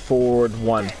 down, forward,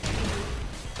 1.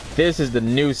 This is the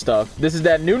new stuff. This is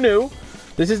that new.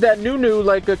 This is that new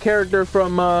like a character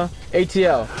from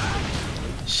ATL.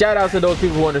 Shout out to those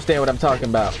people who understand what I'm talking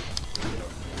about.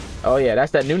 Oh yeah,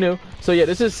 that's that new. So yeah,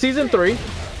 this is season 3,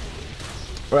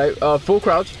 right? Full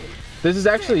crouch. This is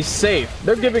actually safe.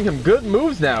 They're giving him good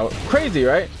moves now. Crazy,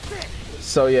 right?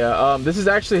 So yeah, this is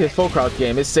actually his full crouch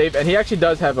game. It's safe, and he actually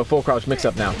does have a full crouch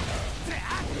mix-up now.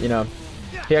 You know,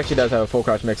 he actually does have a full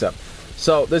crouch mix-up.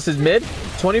 So this is mid,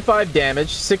 25 damage,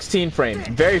 16 frames,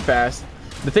 very fast.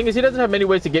 The thing is, he doesn't have many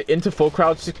ways to get into full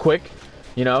crouch quick,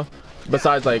 you know,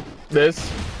 besides like this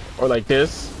or like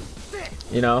this,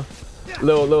 you know.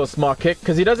 Little small kick,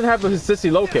 because he doesn't have his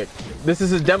sissy low kick. This is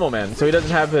his demo man, so he doesn't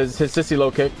have his sissy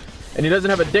low kick, and he doesn't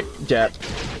have a dick jab,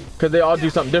 because they all do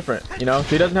something different, you know. So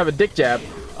he doesn't have a dick jab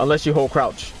unless you hold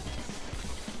crouch.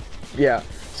 Yeah,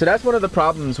 so that's one of the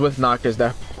problems with NOCTIS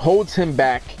that holds him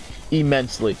back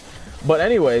immensely. But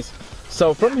anyways,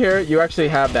 so from here you actually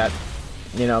have that,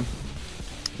 you know.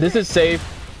 This is safe,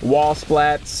 wall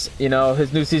splats, you know,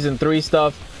 his new season 3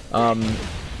 stuff.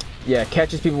 Yeah,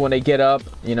 catches people when they get up,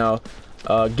 you know,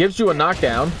 gives you a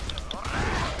knockdown.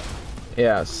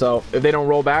 Yeah, so if they don't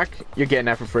roll back, you're getting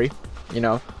that for free, you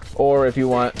know. Or if you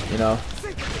want, you know,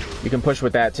 you can push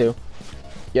with that too.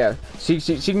 Yeah, she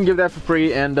can give that for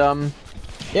free, and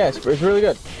yeah, it's really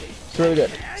good. It's really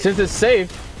good. Since it's safe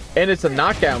and it's a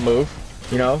knockdown move,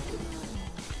 you know,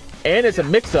 and it's a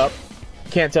mix-up,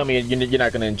 can't tell me you're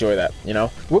not going to enjoy that, you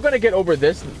know. We're going to get over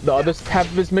the other half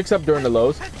of this mix-up during the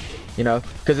lows. You know,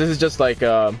 because this is just like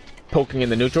poking in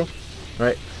the neutral,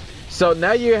 right? So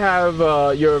now you have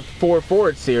your 4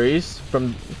 forward series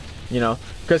from, you know,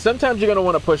 because sometimes you're going to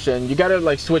want to push in. You got to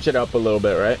like switch it up a little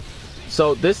bit, right?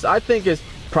 So this, I think, is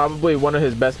probably one of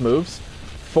his best moves.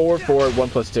 4 forward,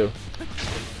 1+2.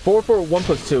 4 forward,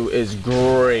 1+2 is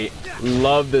great.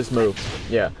 Love this move.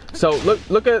 Yeah. So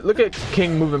look at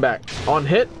King moving back. On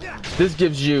hit, this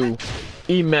gives you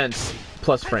immense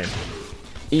plus frame.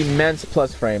 Immense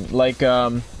plus frame, like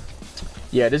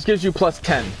yeah, this gives you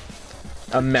 +10.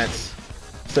 Immense.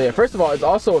 So yeah, first of all, it's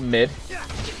also a mid.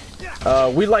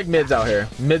 We like mids out here.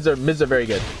 Mids are very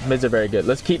good. Mids are very good.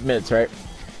 Let's keep mids, right?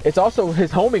 It's also his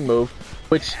homing move,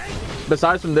 which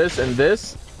besides from this and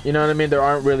this, you know what I mean, there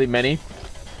aren't really many.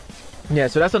 Yeah,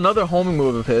 so that's another homing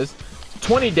move of his.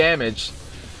 20 damage.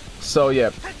 So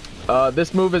yeah,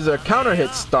 this move is a counter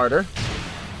hit starter.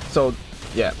 So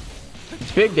yeah,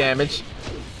 it's big damage.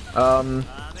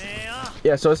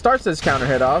 Yeah, so it starts this counter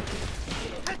hit off.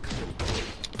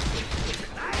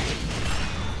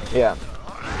 Yeah,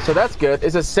 so that's good.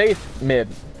 It's a safe mid.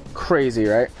 Crazy,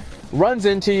 right? Runs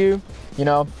into you, you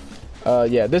know.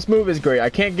 Yeah, this move is great. I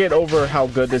can't get over how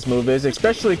good this move is,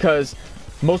 especially because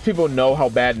most people know how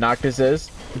bad NOCTIS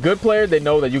is. Good player, they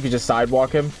know that you can just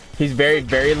sidewalk him. He's very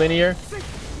linear.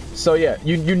 So yeah,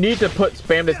 you need to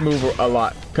spam this move a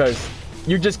lot, because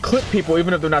you just clip people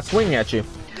even if they're not swinging at you.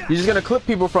 You're just gonna clip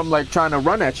people from like trying to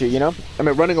run at you, you know? I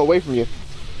mean, running away from you.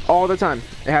 all the time.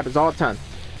 It happens all the time.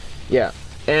 Yeah.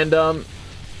 And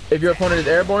if your opponent is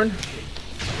airborne,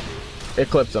 it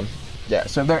clips them. Yeah,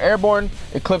 so if they're airborne,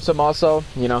 it clips them also,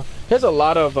 you know. He has a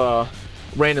lot of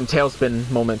random tailspin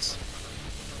moments.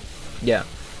 Yeah.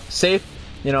 Safe,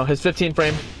 you know, his 15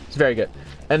 frame is very good.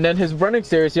 And then his running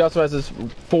series, he also has his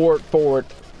forward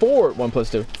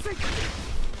 1+2.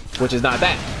 Which is not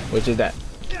that. Which is that.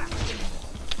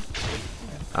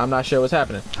 I'm not sure what's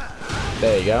happening.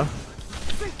 There you go.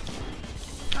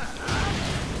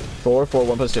 Forward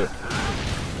 1+2.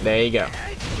 There you go.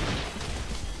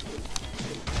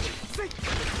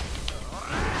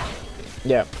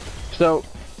 Yeah. So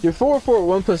your forward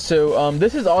 1+2.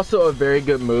 This is also a very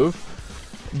good move.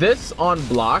 This on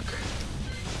block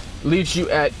leaves you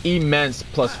at immense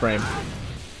plus frame.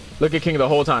 Look at King the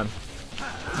whole time.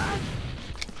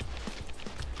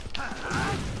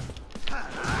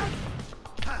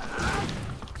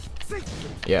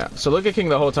 Yeah, so look at King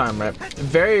the whole time, right?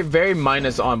 Very, very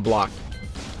minus on block.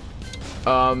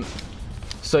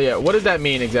 So yeah, what does that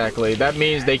mean exactly? That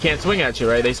means they can't swing at you,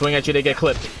 right? They swing at you, they get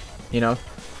clipped, you know?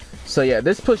 So yeah,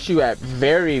 this puts you at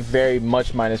very, very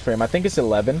much minus frame. I think it's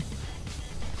 11.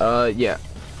 Yeah.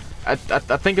 I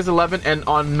think it's 11, and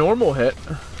on normal hit,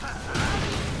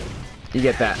 you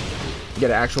get that. You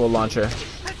get an actual launcher.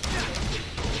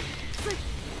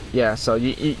 Yeah, so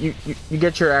you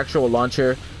get your actual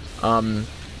launcher.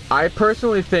 I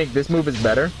personally think this move is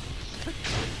better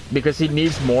because he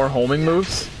needs more homing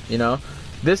moves, you know.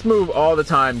 This move all the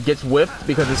time gets whiffed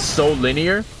because it's so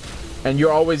linear and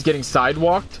you're always getting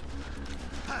sidewalked.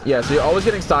 Yeah, so you're always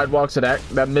getting sidewalked, so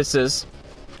that misses.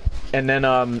 And then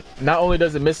not only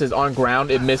does it misses on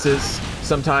ground, it misses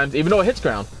sometimes, even though it hits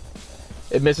ground.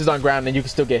 It misses on ground and you can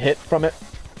still get hit from it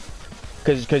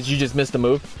because you just missed the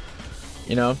move,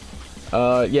 you know.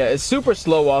 Yeah, it's super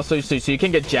slow also, so you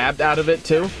can get jabbed out of it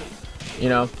too. You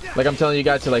know, like I'm telling you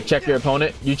guys to like check your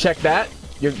opponent. You check that,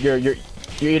 you're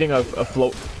eating a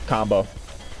float combo.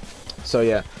 So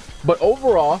yeah, but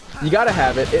overall, you gotta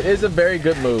have it. It is a very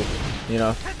good move. You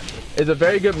know, it's a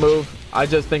very good move. I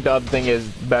just think the other thing is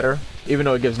better, even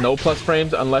though it gives no plus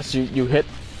frames unless you hit.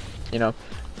 You know,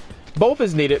 both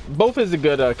is needed. Both is a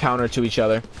good counter to each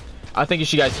other. I think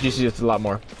you guys should use this a lot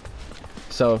more.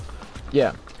 So,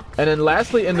 yeah. And then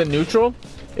lastly, in the neutral,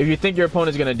 if you think your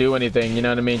opponent's going to do anything, you know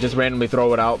what I mean, just randomly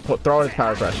throw it out. Throw out his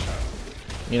Power Crush.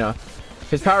 You know,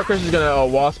 his Power Crush is going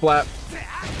to wall splat.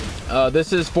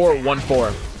 This is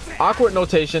 4-1-4. Awkward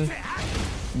notation,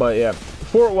 but yeah,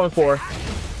 4-1-4.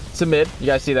 It's a mid. You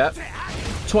guys see that?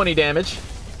 20 damage.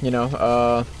 You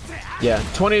know, yeah,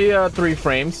 23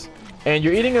 frames. And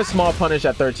you're eating a small punish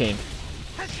at 13.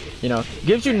 You know,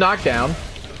 gives you knockdown.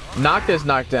 NOCTIS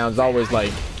knockdown is always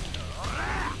like,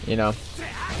 you know,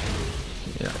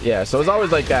 yeah, so it's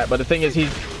always like that. But the thing is,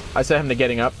 I set him to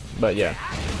getting up, but yeah.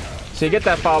 So you get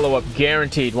that follow-up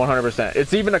guaranteed 100%.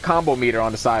 It's even a combo meter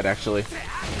on the side, actually.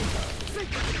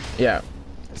 Yeah,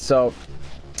 so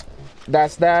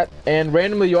that's that. And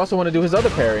randomly, you also want to do his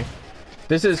other parry.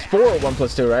 This is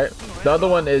 4-1+2, right? The other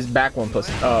one is back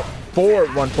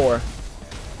 4-1-4.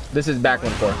 This is back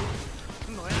 1-4.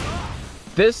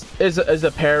 This is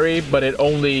a parry, but it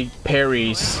only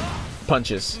parries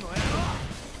punches.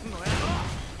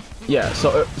 Yeah,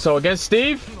 so against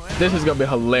Steve, this is gonna be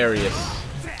hilarious.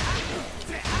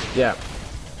 Yeah.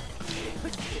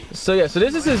 So yeah, so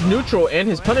this is his neutral and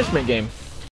his punishment game.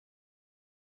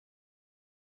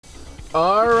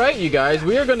 Alright, you guys,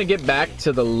 we are gonna get back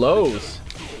to the lows.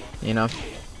 You know.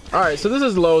 Alright, so this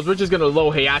is lows. We're just gonna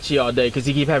low Heihachi all day because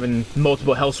he keep having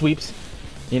multiple hell sweeps.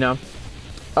 You know.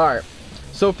 Alright.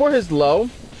 So for his low,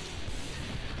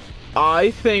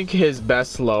 I think his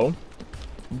best low,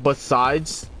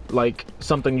 besides like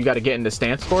something you got to get into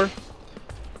stance for,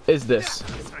 is this.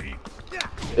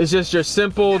 It's just your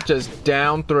simple, just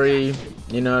down 3.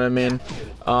 You know what I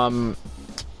mean?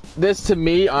 This to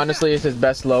me, honestly, is his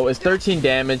best low. It's 13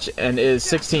 damage and is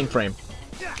 16 frame.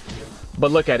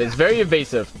 But look at it. It's very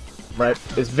evasive, right?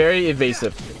 It's very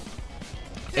evasive.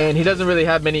 And he doesn't really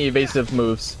have many evasive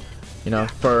moves, you know,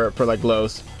 for like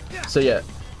lows. So yeah,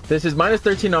 this is minus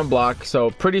 13 on block,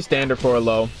 so pretty standard for a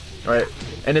low, right?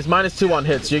 And it's minus 2 on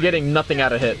hits. So you're getting nothing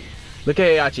out of hit. Look at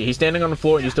Heihachi. He's standing on the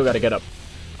floor and you still got to get up,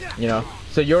 you know?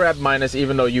 So you're at minus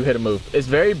even though you hit a move. It's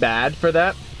very bad for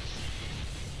that.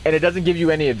 And it doesn't give you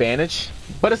any advantage,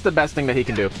 but it's the best thing that he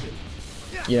can do,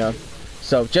 you know?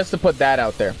 So just to put that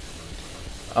out there.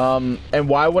 And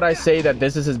why would I say that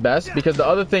this is his best? Because the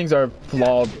other things are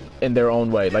flawed in their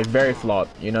own way, like very flawed,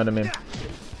 you know what I mean?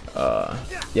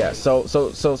 Yeah, so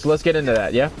let's get into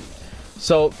that. Yeah,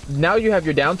 so now you have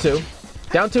your down 2.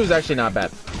 Down 2 is actually not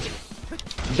bad.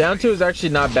 Down 2 is actually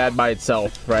not bad by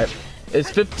itself, right?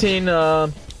 It's 15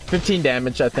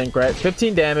 damage, I think, right?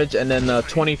 15 damage and then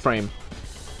 20 frame.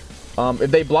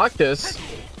 If they block this,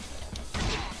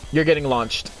 you're getting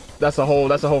launched. That's a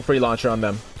whole free launcher on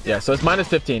them. Yeah, so it's minus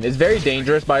 15. It's very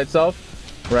dangerous by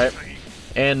itself, right?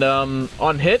 And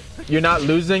on hit, you're not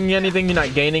losing anything, you're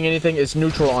not gaining anything. It's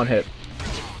neutral on hit.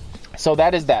 So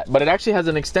that is that. But it actually has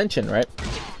an extension, right?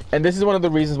 And this is one of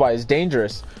the reasons why it's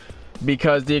dangerous,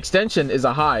 because the extension is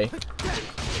a high.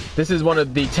 This is one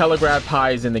of the telegraphed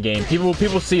highs in the game.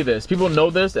 People see this. People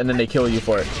know this, and then they kill you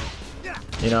for it.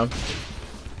 You know?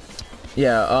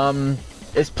 Yeah,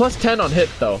 it's plus 10 on hit,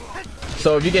 though.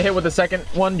 So if you get hit with the second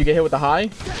one, you get hit with the high.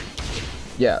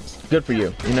 Yeah, good for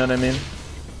you. You know what I mean?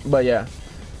 But yeah.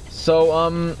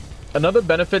 So, another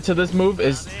benefit to this move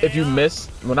is if you miss,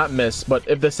 well, not miss, but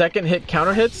if the second hit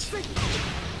counter hits,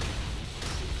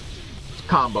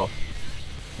 combo.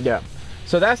 Yeah.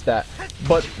 So that's that.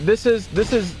 But this is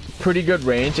pretty good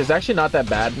range. It's actually not that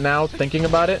bad now, thinking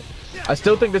about it. I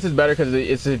still think this is better because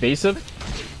it's evasive.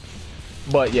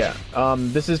 But yeah,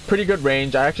 this is pretty good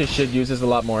range. I actually should use this a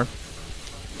lot more.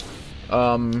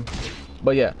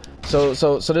 But yeah, so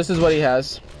this is what he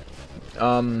has.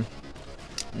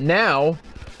 Now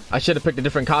I should have picked a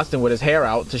different costume with his hair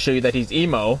out to show you that he's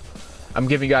emo. I'm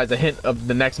giving you guys a hint of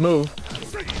the next move.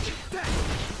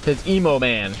 His emo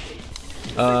man.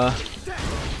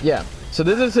 Yeah, so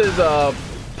this is his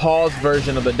Paul's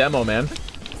version of the demo man,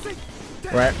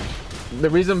 right? The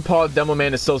reason Paul's demo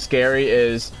man is so scary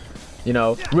is, you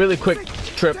know, really quick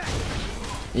trip,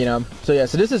 you know. So yeah,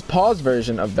 so this is Paul's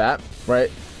version of that, right?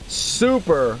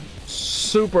 Super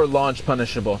launch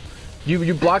punishable.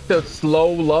 You block the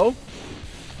slow low,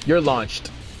 you're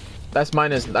launched. That's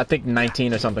minus, I think,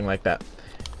 19 or something like that.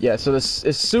 Yeah, so this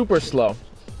is super slow,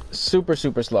 super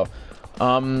slow.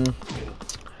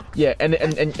 Yeah, and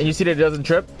you see that it doesn't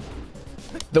trip.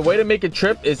 The way to make it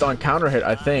trip is on counter hit,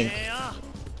 I think.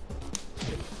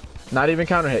 Not even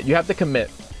counter hit. You have to commit.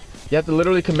 You have to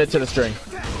literally commit to the string.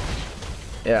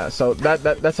 Yeah, so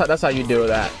that's how you do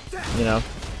that, you know.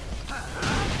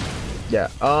 Yeah.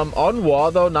 On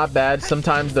wall though, not bad.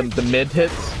 Sometimes the mid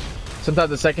hits,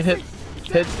 sometimes the second hit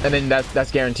hits, and then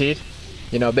that's guaranteed.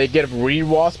 You know, they get a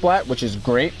re-wall splat, which is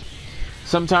great.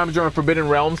 Sometimes you're on Forbidden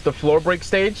Realms, the floor break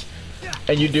stage,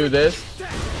 and you do this.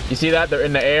 You see that? They're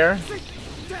in the air,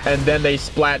 and then they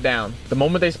splat down. The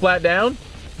moment they splat down,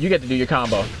 you get to do your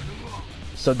combo.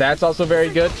 So that's also very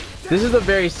good. This is a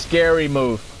very scary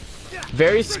move.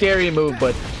 Very scary move,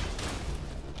 but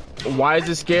why is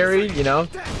it scary? You know,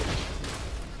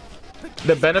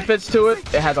 the benefits to it,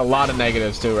 it has a lot of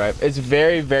negatives too, right? It's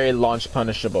very launch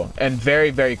punishable and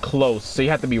very close. So you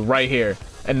have to be right here.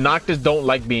 And Noctis don't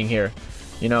like being here.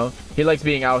 You know, he likes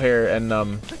being out here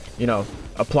and you know,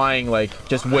 applying like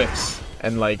just whiffs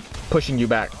and like pushing you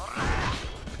back.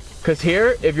 Cause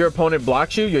here, if your opponent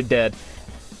blocks you, you're dead.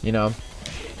 You know.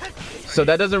 So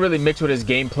that doesn't really mix with his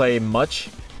gameplay much.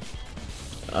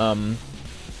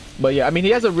 But yeah, I mean, he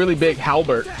has a really big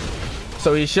halberd,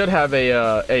 so he should have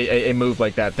a move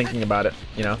like that, thinking about it,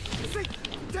 you know.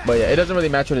 But yeah, it doesn't really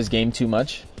match with his game too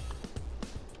much.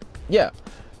 Yeah.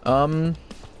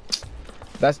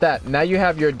 That's that. Now you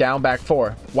have your down back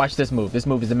 4. Watch this move. This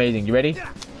move is amazing. You ready?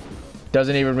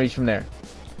 Doesn't even reach from there.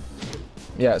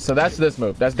 Yeah, so that's this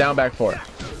move. That's down back 4.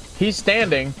 He's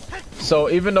standing, so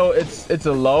even though it's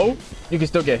a low, you can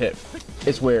still get hit.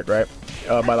 It's weird, right?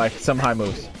 By like some high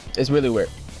moves. It's really weird.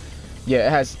 Yeah,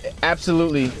 it has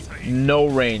absolutely no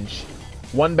range.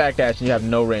 One backdash and you have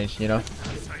no range, you know?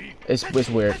 It's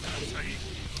weird.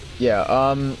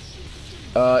 Yeah,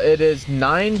 it is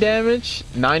 9 damage,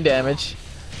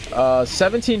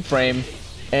 17 frame,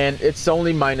 and it's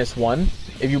only -1.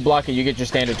 If you block it, you get your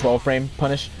standard 12 frame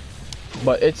punish.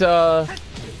 But it's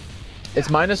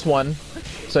 -1,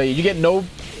 so you get no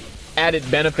added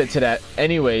benefit to that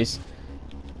anyways,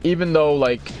 even though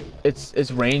like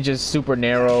its range is super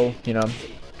narrow, you know.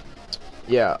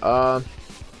 Yeah,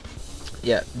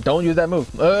 yeah, don't use that move.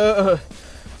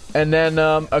 And then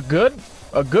a good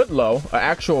low, an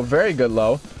actual very good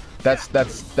low, that's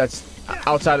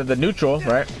outside of the neutral,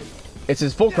 right? It's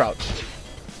his full crouch.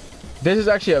 This is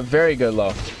actually a very good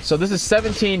low. So this is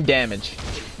 17 damage,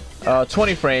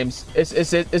 20 frames. It's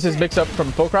his mix up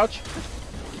from full crouch.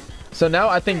 So now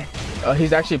I think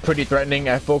he's actually pretty threatening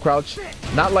at full crouch.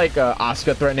 Not like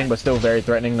Asuka threatening, but still very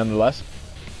threatening nonetheless.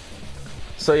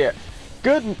 So yeah,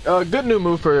 good new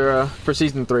move for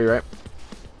season 3, right?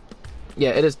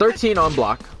 Yeah, it is 13 on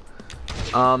block.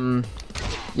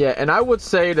 Yeah, and I would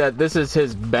say that this is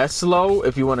his best low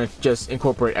if you want to just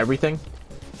incorporate everything,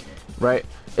 right?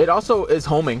 It also is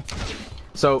homing.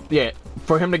 So yeah,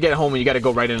 for him to get home, you got to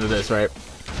go right into this, right?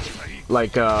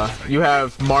 Like you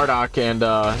have Marduk and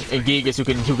Gigas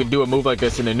who can do a move like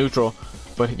this in a neutral,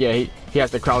 but yeah, he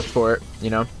has to crouch for it, you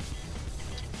know.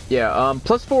 Yeah,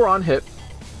 +4 on hit,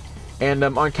 and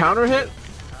on counter hit,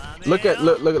 look at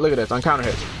this on counter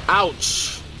hit.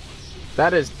 Ouch!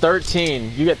 That is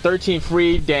 13. You get 13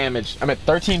 free damage. I mean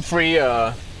 13 free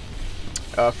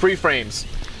free frames.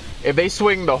 If they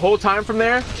swing the whole time from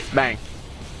there, bang.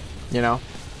 You know,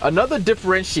 another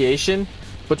differentiation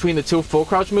between the two full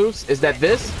crouch moves is that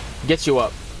this gets you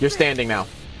up. You're standing now,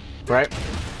 right?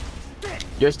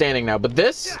 You're standing now, but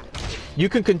this, you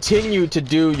can continue to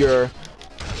do your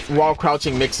while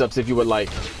crouching mix-ups if you would like.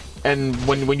 And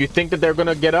when you think that they're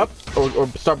gonna get up or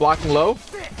start blocking low,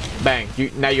 bang,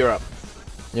 now you're up.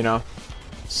 You know,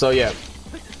 so yeah.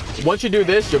 Once you do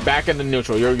this, you're back in the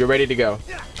neutral. You're ready to go.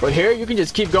 But here, you can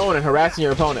just keep going and harassing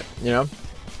your opponent. You know,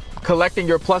 collecting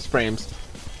your plus frames.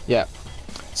 Yeah.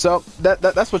 So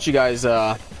that's what you guys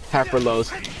have for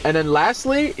lows. And then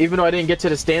lastly, even though I didn't get to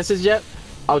the stances yet,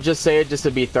 I'll just say it just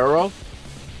to be thorough.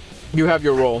 You have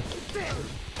your roll.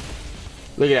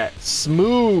 Look at that,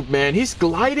 smooth, man. He's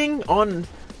gliding on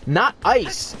not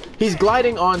ice. He's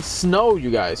gliding on snow,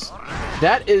 you guys.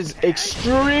 That is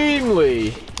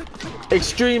extremely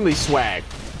swag.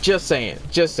 Just saying.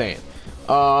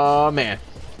 Oh man.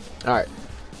 All right.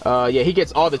 Yeah, he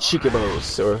gets all the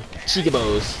chicabos or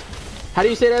chicabos. How do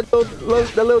you say that,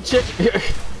 the little chick?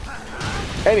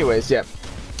 Anyways, yeah.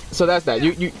 So that's that.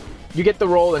 You get the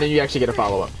roll and then you actually get a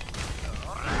follow up.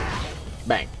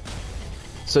 Bang.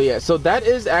 So yeah. So that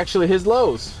is actually his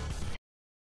lows.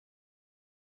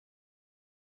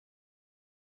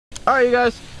 All right, you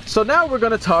guys. So now we're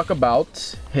gonna talk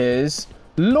about his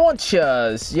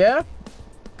launchers. Yeah.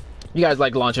 You guys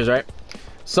like launchers, right?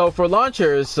 So for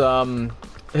launchers,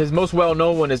 his most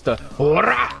well-known one is the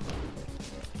Ora.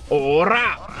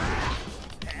 Ora.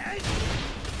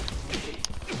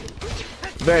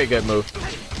 Very good move.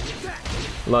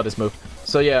 Love this move.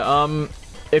 So yeah,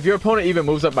 if your opponent even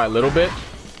moves up by a little bit,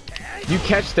 you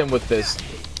catch them with this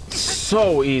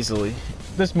so easily.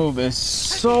 This move is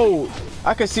so...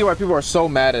 I can see why people are so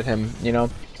mad at him, you know?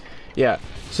 Yeah.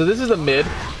 So this is a mid.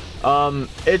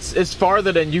 It's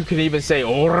farther than you can even say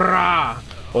Ora.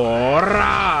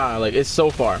 Ora. Like, it's so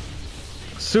far.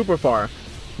 Super far.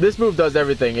 This move does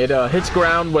everything. It hits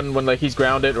ground when like he's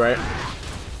grounded, right?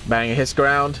 Bang, it hits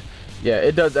ground. Yeah,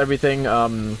 it does everything.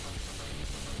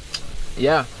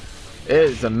 Yeah, it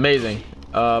is amazing.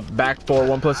 Back for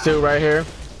 1+2 right here.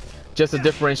 Just a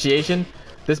differentiation.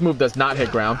 This move does not hit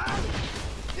ground,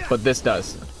 but this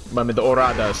does. I mean, the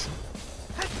Ora does.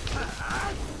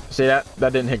 See that?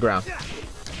 That didn't hit ground.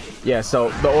 Yeah, so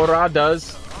the Ora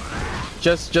does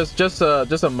just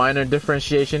a minor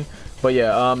differentiation. But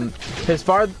yeah, his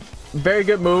very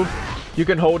good move. You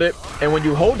can hold it, and when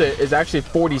you hold it, it's actually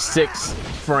 46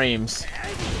 frames.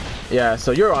 Yeah,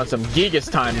 so you're on some Gigas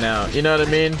time now. You know what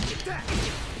I mean?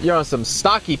 You're on some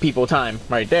stocky people time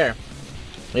right there.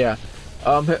 Yeah.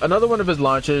 Another one of his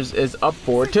launchers is up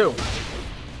forward 2.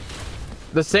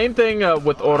 The same thing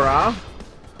with Ora.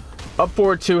 Up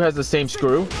forward 2 has the same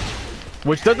screw,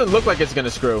 which doesn't look like it's gonna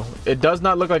screw. It does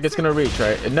not look like it's gonna reach,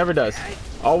 right? It never does.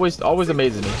 Always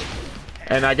amazes me.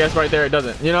 And I guess right there it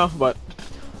doesn't, you know, but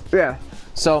yeah.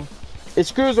 So it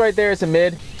screws right there. It's a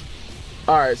mid.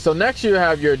 All right, so next you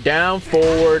have your down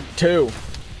forward 2.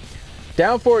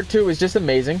 Down forward 2 is just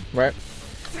amazing, right?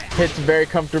 Hits very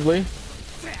comfortably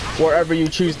wherever you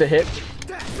choose to hit.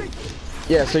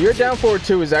 Yeah, so your down forward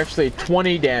 2 is actually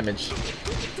 20 damage.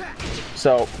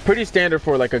 So pretty standard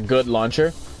for like a good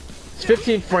launcher. It's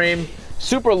 15 frame,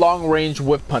 super long range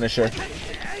whip punisher.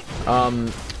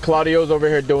 Claudio's over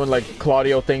here doing like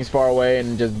Claudio things far away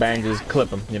and just bang, just clip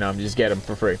him, you know, just get him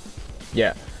for free.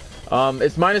 Yeah.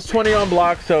 It's -20 on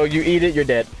block, so you eat it, you're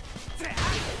dead.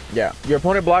 Yeah, your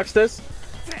opponent blocks this,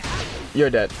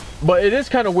 you're dead. But it is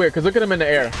kind of weird because look at him in the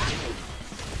air.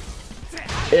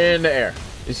 In the air.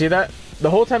 You see that? The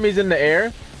whole time he's in the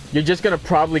air, you're just gonna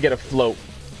probably get a float.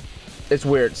 It's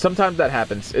weird. Sometimes that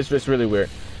happens. It's just really weird.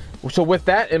 So with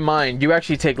that in mind, you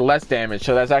actually take less damage,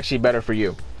 so that's actually better for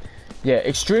you. Yeah,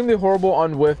 extremely horrible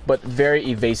on whiff, but very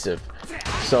evasive.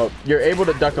 So you're able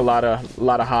to duck a lot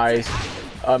of highs.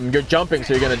 You're jumping,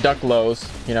 so you're gonna duck lows.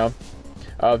 You know,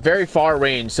 very far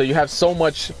range, so you have so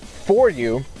much for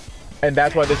you, and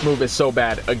that's why this move is so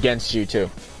bad against you too.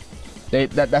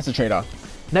 That's a trade-off.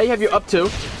 Now you have your up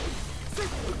 2.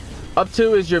 Up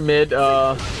 2 is your mid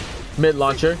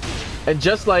launcher, and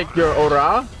just like your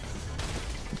Ora,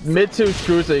 mid 2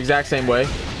 screws the exact same way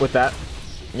with that.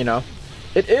 You know,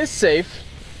 it is safe.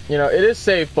 You know, it is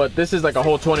safe, but this is like a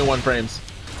whole 21 frames.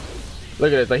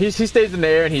 Look at this. Like he stays in the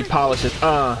air and he polishes.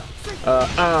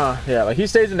 Yeah, like he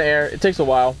stays in the air. It takes a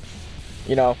while.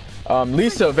 You know,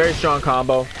 leads to a very strong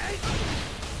combo.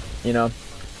 You know,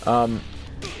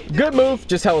 good move,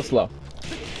 just hella slow.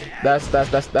 That's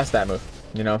that move.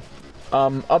 You know,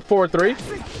 up forward 3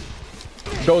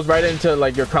 goes right into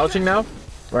like your crouching now,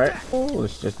 right? Ooh,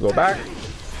 let's just go back.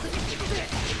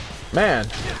 Man,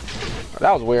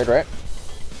 that was weird, right?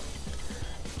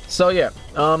 So yeah,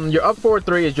 your up forward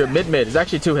 3 is your mid. It's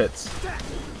actually 2 hits.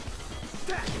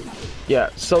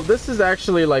 Yeah, so this is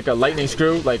actually like a lightning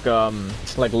screw, like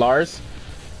Lars.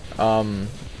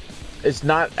 It's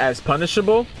not as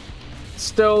punishable.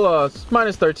 Still,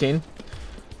 minus 13.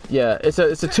 Yeah, it's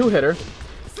a 2-hitter,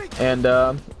 and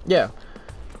yeah,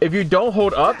 if you don't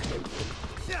hold up,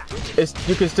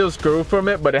 you can still screw from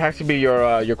it, but it has to be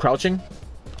your crouching,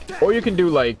 or you can do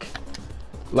like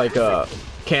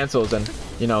cancels and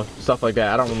you know stuff like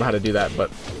that. I don't remember how to do that,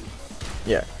 but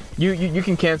yeah, you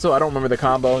can cancel. I don't remember the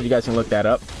combo. You guys can look that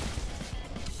up.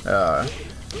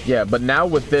 Yeah, but now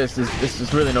with this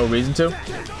is really no reason to.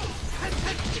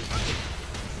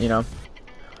 You know.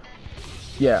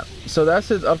 Yeah, so that's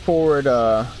his up forward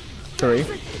 3,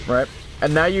 right?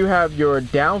 And now you have your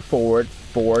down forward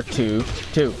 4 2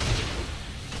 2.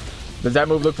 Does that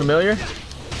move look familiar?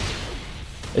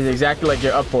 It's exactly like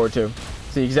your up forward 2.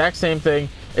 It's the exact same thing.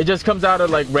 It just comes out of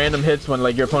like random hits when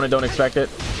like your opponent don't expect it.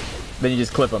 Then you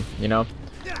just clip them, you know,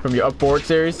 from your up forward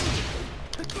series.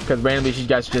 Because randomly you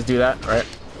guys just do that, right?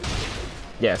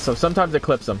 Yeah, so sometimes it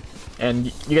clips them, and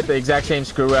you get the exact same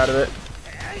screw out of it.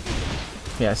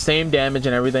 Yeah, same damage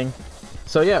and everything.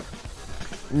 So yeah,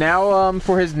 now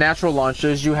for his natural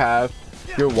launchers you have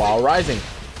your While Rising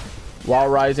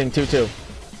 2-2.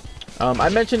 I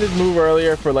mentioned this move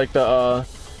earlier for like the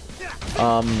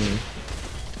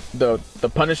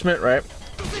punishment, right?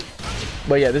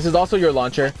 But yeah, this is also your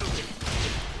launcher.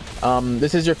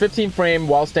 This is your 15 frame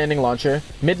while standing launcher,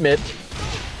 mid.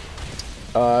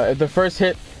 If the first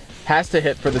hit has to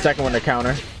hit for the second one to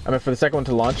counter, for the second one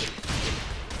to launch.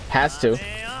 Has to,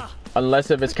 unless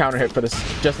if it's counter hit for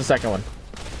just the second one.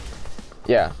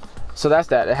 Yeah, so that's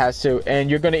that. It has to, and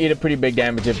you're gonna eat a pretty big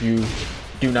damage if you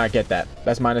do not get that.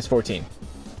 That's minus 14.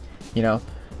 You know,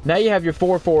 now you have your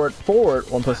forward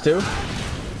 1+2.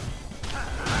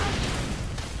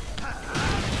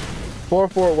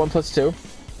 Forward 1+2.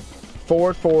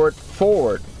 Forward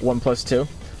 1+2.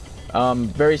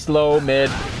 Very slow mid.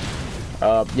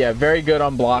 Yeah, very good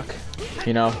on block.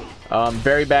 You know.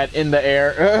 Very bad in the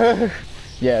air.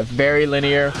 Yeah, very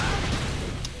linear.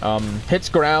 Hits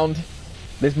ground.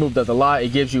 This move does a lot.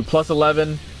 It gives you plus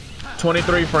 11,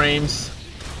 23 frames.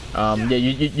 Yeah,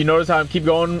 you notice how I keep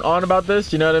going on about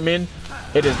this? You know what I mean?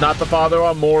 It is not the father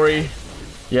on Mori.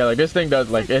 Yeah, like this thing does,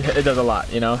 like, it does a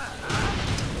lot, you know?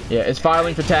 Yeah, it's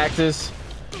filing for taxes.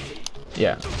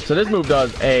 Yeah, so this move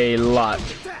does a lot.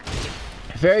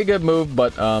 Very good move,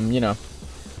 but, you know.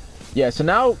 Yeah, so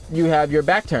now you have your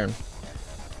back turn.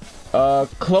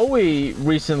 Chloe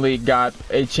recently got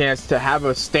a chance to have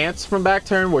a stance from back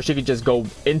turn where she could just go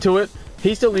into it.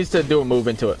 He still needs to do a move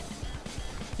into it.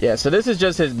 Yeah, so this is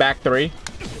just his back 3.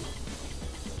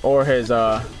 Or his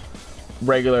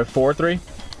regular 4-3.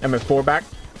 4 back.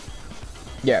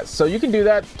 Yeah, so you can do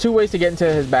that. 2 ways to get into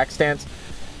his back stance.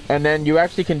 And then you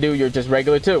actually can do your just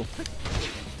regular 2.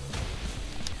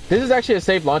 This is actually a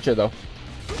safe launcher though.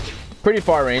 Pretty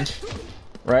far range,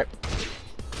 right?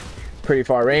 Pretty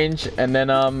far range, and then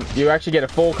you actually get a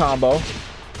full combo.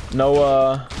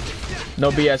 No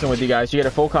BSing with you guys. You get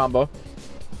a full combo.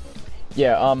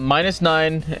 Yeah,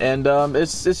 -9, and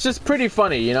it's just pretty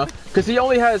funny, you know, because he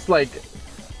only has like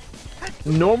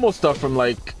normal stuff from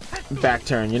like back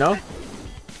turn, you know.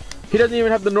 He doesn't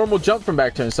even have the normal jump from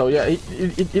back turn, so yeah,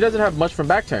 he doesn't have much from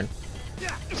back turn.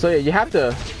 So yeah, you have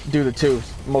to do the 2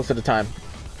 most of the time.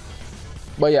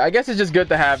 But yeah, I guess it's just good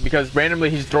to have because randomly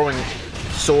he's throwing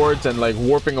swords and like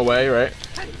warping away, right?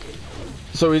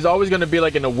 So he's always going to be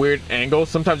like in a weird angle.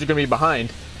 Sometimes you're going to be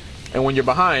behind. And when you're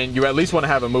behind, you at least want to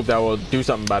have a move that will do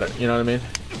something about it. You know what I mean?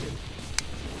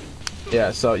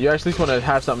 Yeah, so you at least want to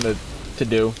have something to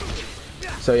do.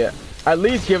 So yeah, at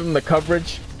least give him the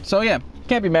coverage. So yeah,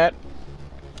 can't be mad.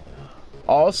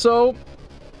 Also,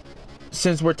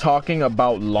 since we're talking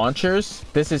about launchers,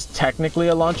 this is technically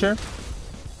a launcher.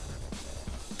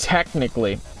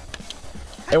 Technically.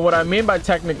 And what I mean by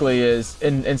technically is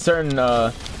in certain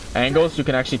angles you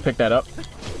can actually pick that up.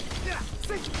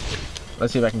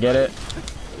 Let's see if I can get it.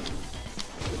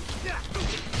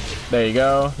 There you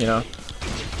go, you know.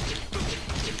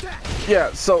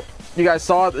 Yeah, so you guys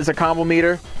saw it. It's a combo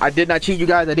meter. I did not cheat you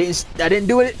guys. I didn't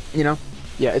do it, you know.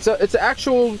 Yeah, it's an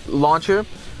actual launcher.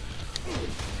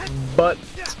 but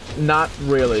not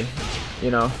really,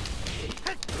 you know.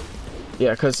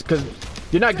 Yeah, cause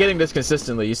you're not getting this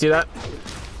consistently. You see that?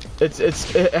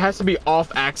 It has to be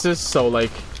off axis. So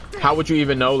like, how would you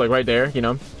even know? Like right there, you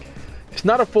know. It's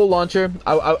not a full launcher.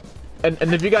 And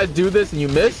if you guys do this and you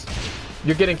miss,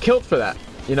 you're getting killed for that.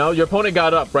 You know, your opponent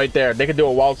got up right there. They could do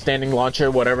a wild standing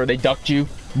launcher, whatever. They ducked you,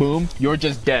 boom, you're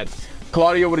just dead.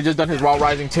 Claudio would have just done his wild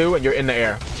rising too, and you're in the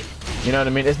air. You know what I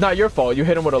mean? It's not your fault. You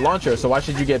hit him with a launcher, so why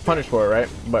should you get punished for it, right?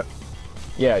 But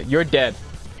yeah, you're dead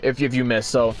if you miss.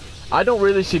 So I don't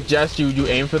really suggest you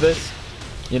aim for this.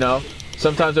 You know,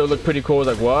 sometimes it would look pretty cool,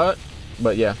 like what?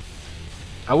 But yeah,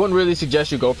 I wouldn't really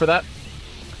suggest you go for that.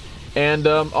 And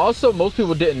also, most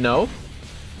people didn't know,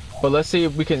 but let's see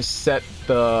if we can set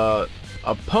the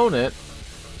opponent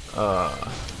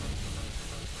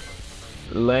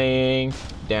laying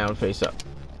down face up.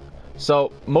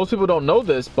 So most people don't know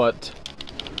this, but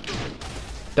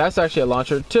that's actually a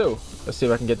launcher too. Let's see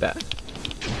if I can get that.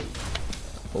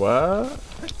 What?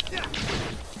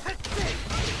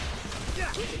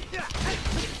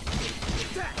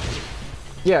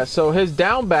 Yeah, so his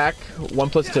down back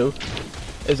 1+2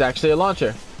 is actually a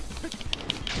launcher.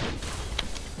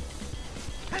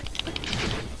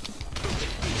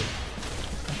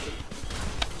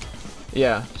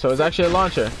 Yeah, so it's actually a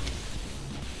launcher.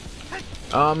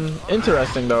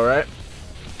 Interesting though, right?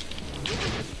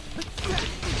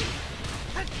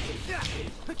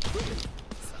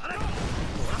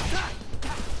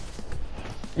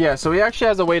 Yeah, so he actually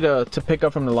has a way to pick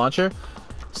up from the launcher.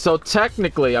 So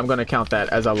technically, I'm gonna count that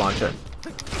as a launcher.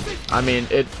 I mean,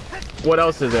 what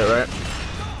else is it, right?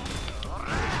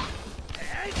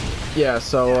 Yeah,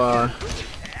 so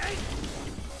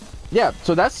yeah,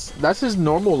 so that's his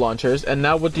normal launchers. And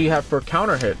now what do you have for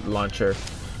counter hit launcher?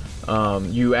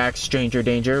 You act stranger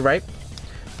danger, right?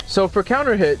 So for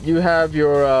counter hit, you have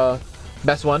your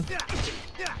best one,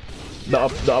 the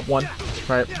up one,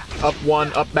 right? Up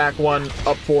one, up back one,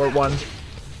 up forward one,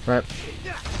 right?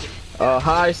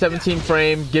 High 17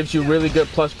 frame gives you really good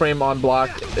plus frame on block.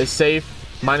 Is safe,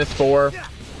 -4,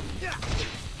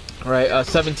 right?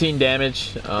 17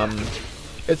 damage.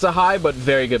 It's a high but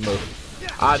very good move.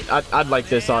 I'd like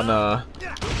this on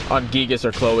Gigas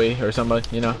or Chloe or somebody,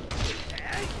 you know.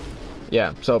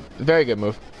 Yeah, so very good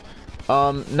move.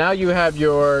 Now you have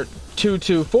your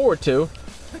 2-2 forward 2.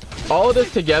 All of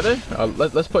this together.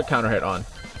 Let's put counter hit on.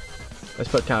 Let's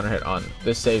put counter hit on.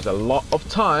 This saves a lot of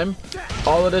time.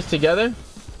 All of this together.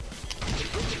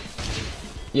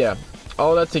 Yeah,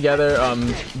 all that together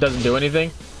doesn't do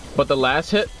anything. But the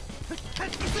last hit.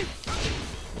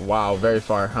 Wow, very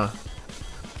far, huh?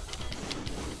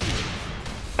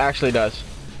 Actually does.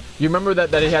 You remember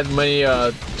that he has many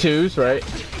 2s, right?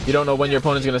 You don't know when your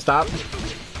opponent's gonna stop,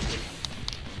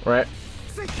 right?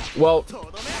 Well,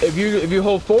 if you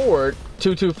hold forward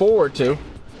 2-2 forward 2,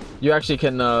 you actually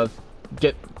can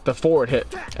get the forward hit,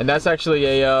 and that's actually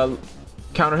a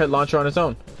counter hit launcher on its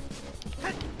own.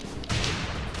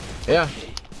 Yeah,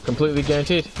 completely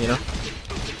guaranteed, you know.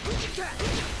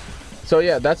 So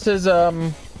yeah, that's his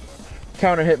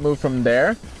counter hit move from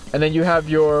there, and then you have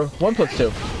your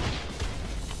 1+2.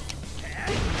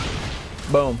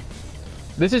 Boom.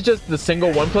 This is just the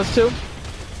single 1+2.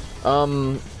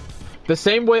 The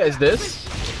same way as this.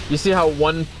 You see how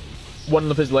one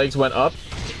of his legs went up?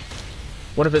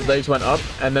 One of his legs went up,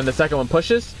 and then the second one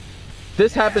pushes.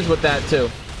 This happens with that too.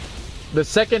 The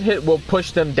second hit will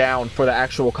push them down for the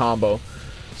actual combo.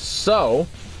 So,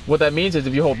 what that means is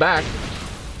if you hold back,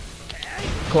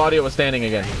 Claudio was standing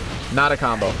again. Not a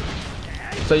combo.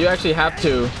 So you actually have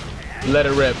to let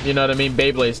it rip. You know what I mean?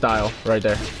 Beyblade style right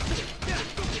there.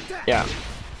 Yeah.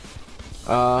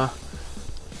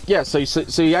 Yeah, so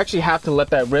you actually have to let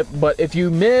that rip, but if you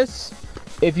miss,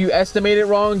 if you estimate it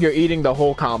wrong, you're eating the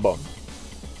whole combo.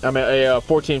 I mean, a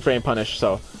 14 frame punish,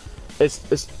 so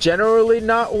it's generally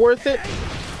not worth it,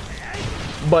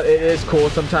 but it is cool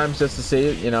sometimes just to see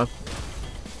it, you know.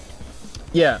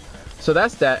 Yeah, so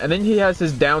that's that, and then he has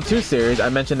his down 2 series. I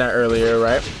mentioned that earlier,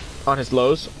 right? On his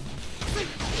lows.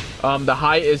 The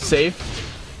high is safe.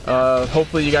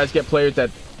 Hopefully you guys get players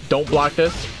that don't block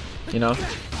this, you know.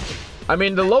 I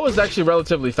mean, the low is actually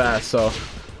relatively fast, so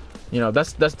you know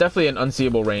that's definitely an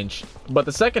unseeable range. But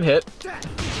the second hit,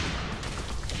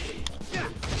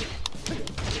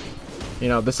 you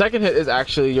know, the second hit is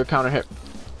actually your counter hit.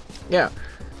 Yeah,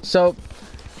 so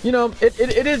you know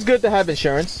it is good to have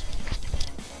insurance,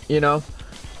 you know.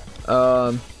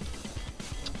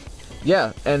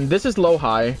 Yeah, and this is low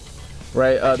high,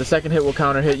 right? The second hit will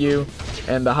counter hit you,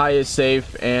 and the high is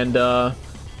safe. And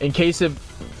in case of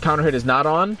counter hit is not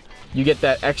on, you get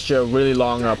that extra really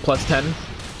long +10.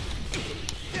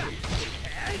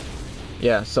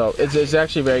 Yeah, so it's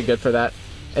actually very good for that.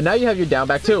 And now you have your down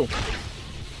back 2.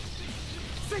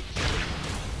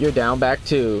 Your down back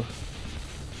 2.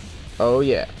 Oh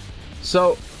yeah.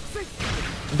 So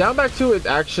down back 2 is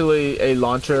actually a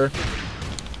launcher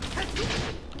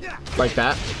like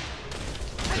that.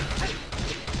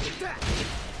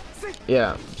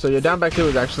 Yeah, so your down back 2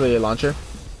 is actually a launcher.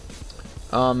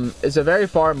 It's a very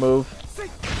far move.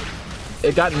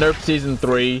 It got nerfed season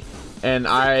 3, and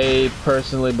I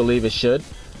personally believe it should.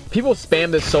 People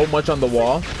spam this so much on the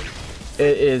wall.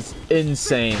 It is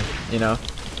insane, you know.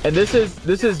 And this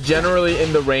is generally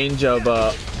in the range of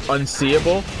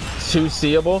unseeable to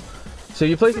seeable. So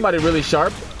if you play somebody really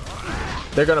sharp,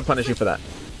 they're gonna punish you for that,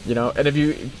 you know. And if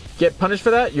you get punished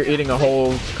for that, you're eating a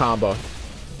whole combo.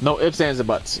 No ifs, ands, or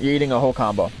buts. You're eating a whole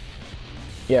combo.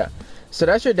 Yeah. So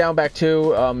that's your down back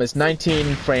 2. It's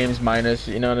 19 frames minus,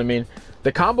 you know what I mean?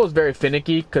 The combo is very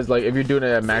finicky because, like, if you're doing it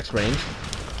at max range,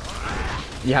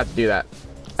 you have to do that.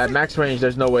 At max range,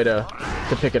 there's no way to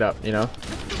pick it up, you know?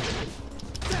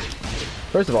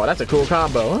 First of all, that's a cool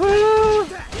combo.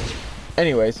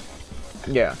 Anyways,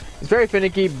 yeah. It's very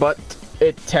finicky, but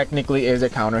it technically is a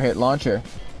counter hit launcher,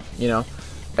 you know?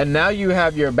 And now you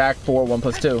have your back 4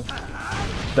 1+2.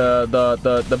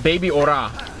 The baby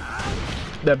aura.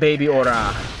 The baby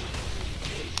aura.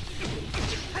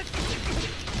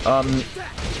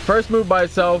 First move by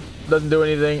itself doesn't do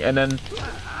anything, and then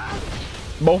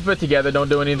both of it together don't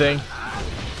do anything.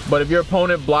 But if your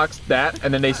opponent blocks that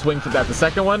and then they swing for that the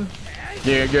second one,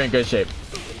 you're in good shape.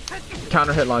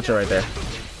 Counter hit launcher right there,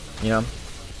 you know.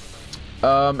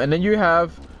 And then you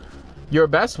have your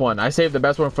best one. I saved the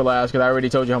best one for last because I already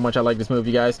told you how much I like this move,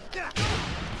 you guys.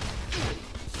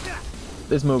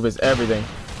 This move is everything.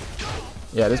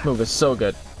 Yeah, this move is so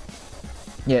good.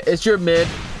 Yeah, it's your mid.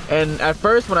 And at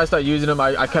first when I started using them,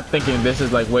 I kept thinking this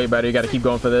is like way better. You got to keep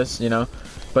going for this, you know.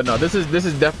 But no, this is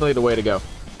definitely the way to go.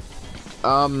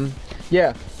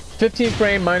 Yeah, 15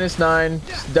 frame minus 9,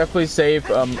 definitely safe.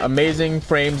 Amazing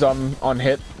frames on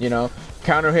hit, you know.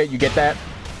 Counter hit, you get that,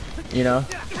 you know.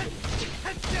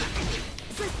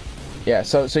 Yeah,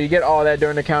 so you get all that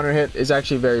during the counter hit. Is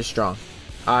actually very strong.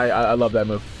 I love that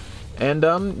move. And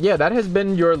yeah, that has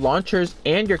been your launchers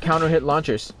and your counter hit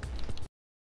launchers.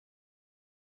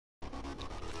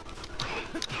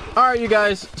 Alright, you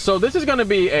guys, so this is going to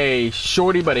be a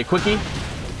shorty but a quickie,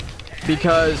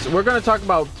 because we're going to talk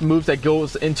about moves that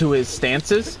goes into his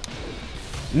stances.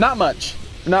 Not much.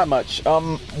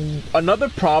 Another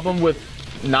problem with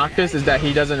NOCTIS is that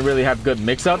he doesn't really have good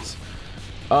mix-ups.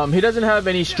 He doesn't have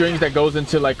any strings that goes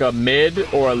into like a mid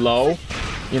or a low,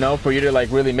 you know, for you to like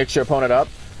really mix your opponent up.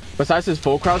 Besides his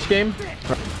full crouch game,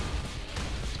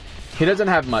 he doesn't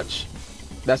have much.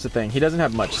 That's the thing. He doesn't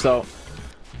have much. So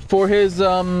for his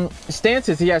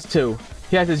stances, he has 2.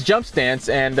 He has his jump stance,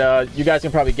 and you guys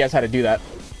can probably guess how to do that.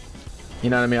 You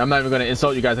know what I mean? I'm not even going to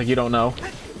insult you guys like you don't know.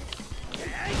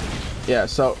 Yeah,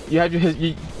 so you have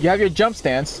your jump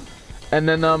stance, and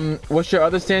then what's your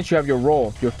other stance? You have your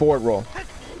roll, your forward roll.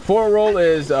 Forward roll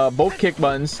is both kick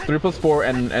buttons,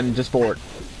 3+4, and just forward.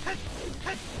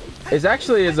 It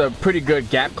actually is a pretty good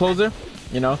gap closer,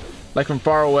 you know, like from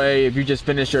far away. If you just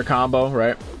finish your combo,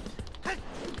 right?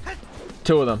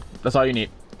 2 of them. That's all you need.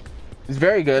 It's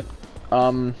very good.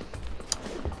 Yeah.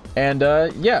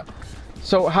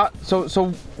 So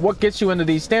what gets you into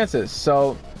these stances?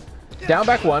 So down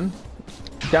back 1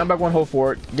 hold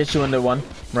forward gets you into 1,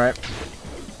 right?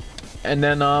 And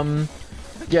then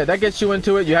yeah, that gets you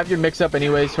into it. You have your mix up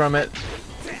anyways from it.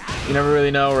 You never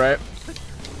really know, right?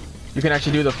 You can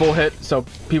actually do the full hit, so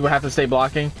people have to stay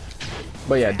blocking.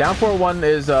 But yeah, down forward 1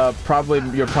 is probably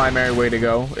your primary way to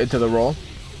go into the roll.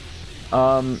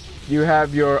 You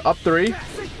have your up 3.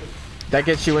 That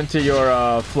gets you into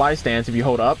your fly stance if you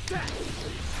hold up.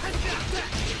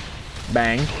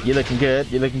 Bang. You're looking good.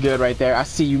 You're looking good right there. I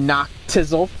see you,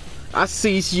 Noctizzle. I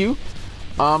sees you.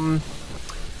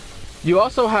 You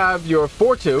also have your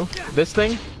 4-2. This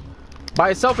thing. By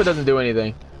itself, it doesn't do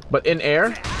anything. But in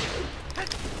air,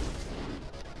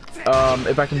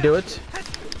 if I can do it.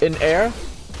 In air,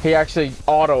 he actually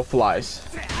auto flies.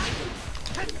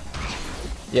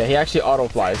 Yeah, he actually auto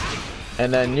flies.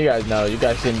 And then you guys know, you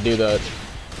guys can do the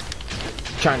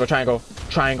triangle,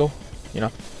 you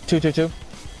know, 2-2-2.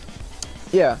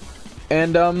 Yeah,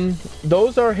 and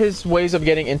those are his ways of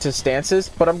getting into stances,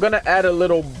 but I'm gonna add a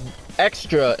little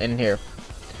extra in here.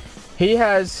 He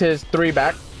has his 3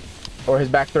 back, or his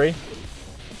back 3,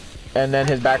 and then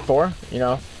his back 4, you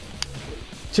know.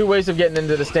 2 ways of getting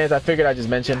into the stance. I figured I'd just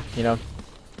mention, you know,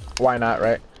 why not,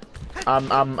 right?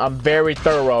 I'm very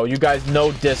thorough. You guys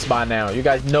know this by now. You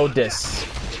guys know this.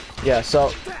 Yeah,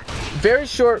 so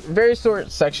very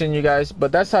short section, you guys,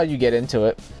 but that's how you get into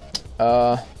it.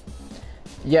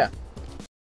 Yeah.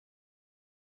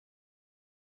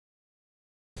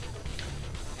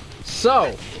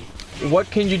 So, what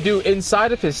can you do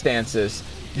inside of his stances?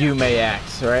 You may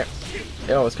ask, right?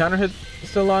 Oh, is counter hit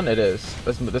still on? It is.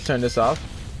 Let's turn this off.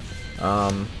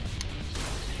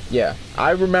 Yeah,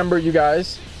 I remember you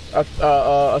guys.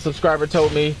 A subscriber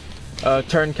told me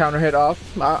turn counter hit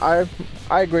off. I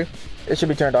agree. It should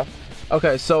be turned off.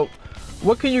 Okay, so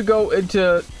what can you go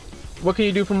into? What can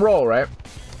you do from roll, right?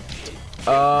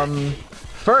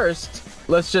 First,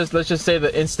 let's just say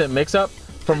the instant mix-up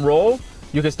from roll.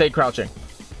 You can stay crouching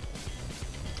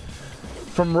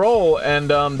from roll, and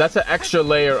that's an extra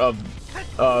layer of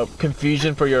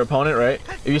confusion for your opponent, right?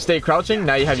 If you stay crouching,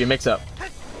 now you have your mix-up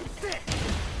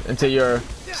until you're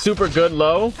super good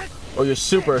low or you're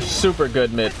super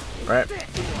good mid, right?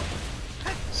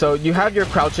 So you have your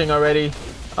crouching already.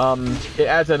 It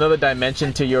adds another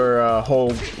dimension to your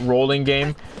whole rolling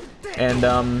game. And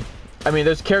I mean,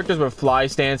 there's characters with fly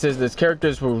stances, there's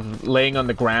characters who are laying on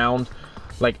the ground,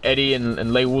 like Eddie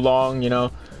and Lei Wulong, you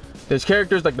know. There's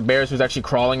characters like the Bears who's actually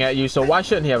crawling at you, so why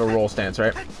shouldn't he have a roll stance,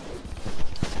 right?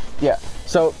 Yeah,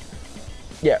 so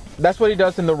yeah, that's what he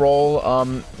does in the roll.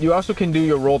 You also can do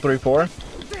your roll 3-4.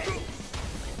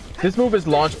 This move is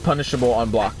launch punishable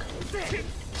on block.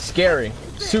 Scary,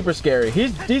 super scary.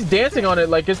 He's dancing on it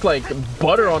like it's like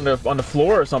butter on the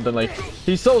floor or something. Like,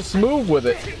 he's so smooth with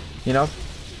it, you know.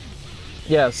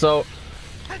 Yeah, so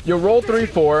your roll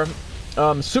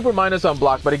 3-4, super minus on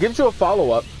block, but it gives you a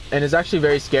follow-up, and it's actually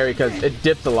very scary because it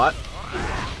dips a lot.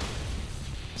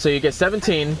 So you get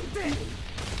 17,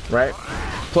 right?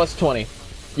 Plus 20.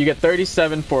 You get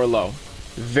 37 for a low.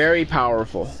 Very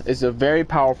powerful. It's a very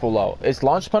powerful low. It's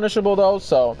launch punishable though,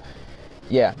 so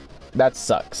yeah, that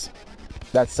sucks.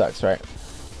 That sucks, right?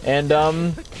 And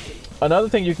another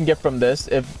thing you can get from this,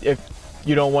 if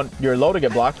you don't want your low to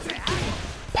get blocked,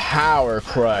 power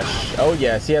crush. Oh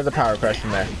yes, he has a power crush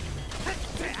from there.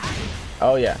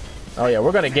 Oh yeah. Oh yeah,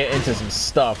 we're gonna get into some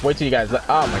stuff. Wait till you guys.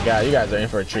 Oh my god, you guys are in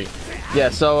for a treat. Yeah,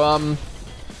 so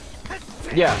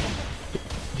yeah,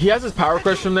 he has his power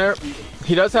crush from there.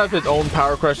 He does have his own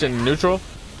power crush in neutral,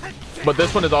 but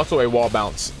this one is also a wall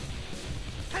bounce.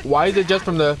 Why is it just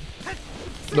from the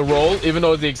roll, even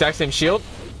though it's the exact same shield?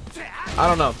 I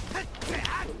don't know.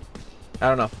 I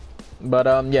don't know. But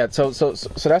yeah, so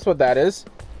that's what that is.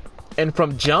 And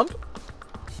from jump,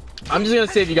 I'm just gonna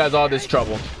save you guys all this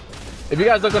trouble. If you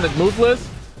guys look on the move list,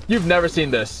 you've never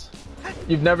seen this.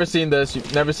 You've never seen this.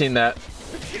 You've never seen that.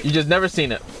 You just never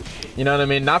seen it. You know what I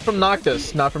mean? Not from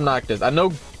NOCTIS. Not from NOCTIS. I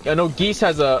know Geese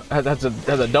has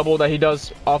a double that he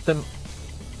does often.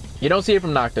 You don't see it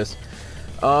from NOCTIS.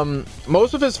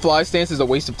 Most of his fly stance is a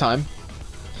waste of time.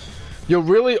 You'll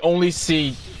really only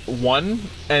see one,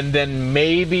 and then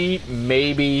maybe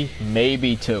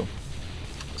two.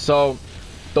 So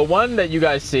the one that you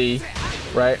guys see,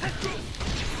 right,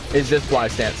 is this fly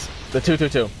stance, the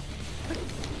 2-2-2.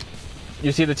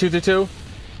 You see the 2-2-2,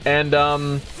 and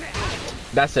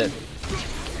that's it.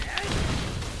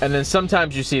 And then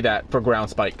sometimes you see that for ground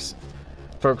spikes,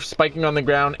 for spiking on the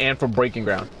ground and for breaking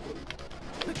ground.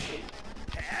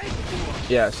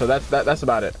 Yeah, so that's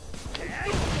about it.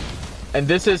 And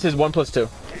this is his 1+2.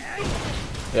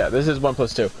 Yeah, this is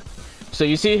 1+2. So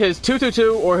you see his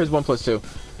 2-2-2 or his 1+2.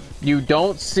 You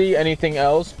don't see anything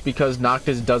else because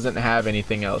NOCTIS doesn't have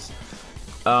anything else.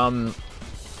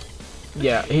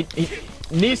 Yeah, he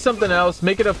needs something else.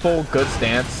 Make it a full good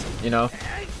stance, you know.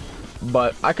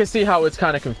 But I can see how it's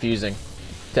kind of confusing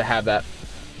to have that.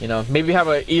 You know, maybe have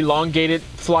an elongated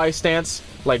fly stance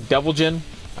like Devil Jin.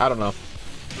 I don't know.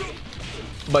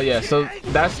 But yeah, so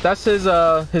that's his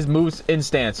moves in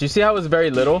stance. You see how it's very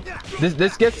little.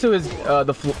 This gets to his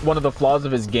one of the flaws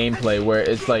of his gameplay, where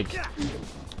it's like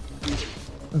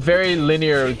very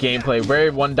linear gameplay, very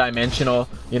one-dimensional.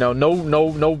 You know, no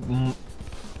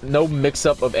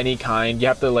mix-up of any kind. You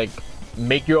have to like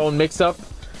make your own mix-up.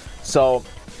 So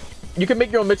you can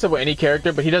make your own mix-up with any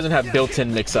character, but he doesn't have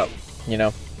built-in mix-up. You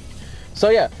know. So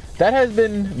yeah, that has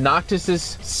been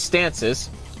NOCTIS's stances.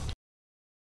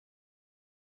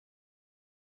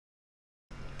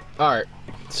 Alright,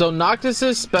 so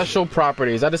NOCTIS's special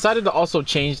properties. I decided to also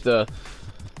change the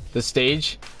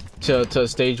stage to a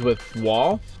stage with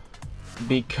wall,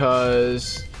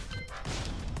 because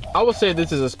I will say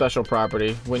this is a special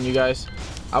property. When you guys,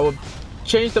 I will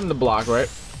change them to block, right?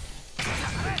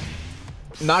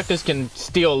 NOCTIS can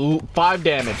steal 5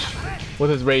 damage with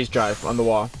his rage drive on the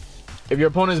wall. If your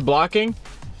opponent is blocking,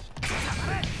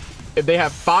 if they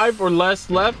have 5 or less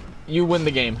left, you win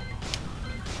the game.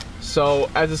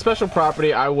 So as a special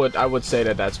property, I would say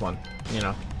that that's one, you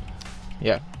know.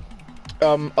 Yeah.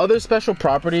 Other special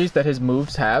properties that his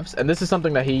moves have, and this is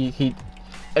something that he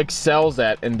excels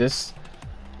at in this,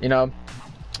 you know.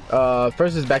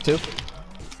 First is back two.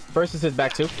 First is his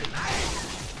back two.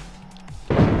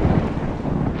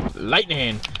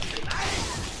 Lightning.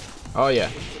 Oh yeah,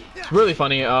 it's really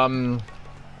funny.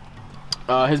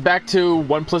 His back two,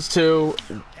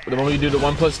 1+2. The moment you do the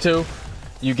 1+2,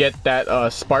 you get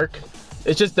that spark.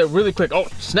 It's just a really quick, oh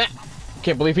snap,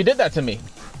 can't believe he did that to me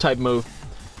type move.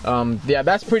 Yeah,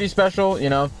 that's pretty special, you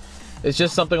know. It's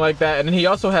just something like that. And then he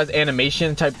also has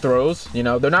animation type throws, you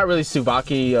know. They're not really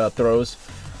Tsubaki throws,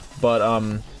 but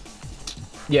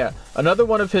yeah. Another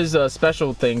one of his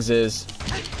special things is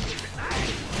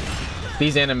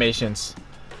these animations,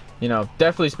 you know.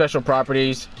 Definitely special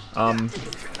properties.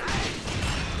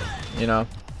 You know,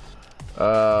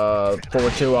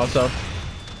 forward two also,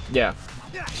 yeah.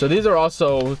 So these are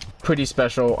also pretty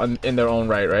special in their own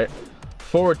right.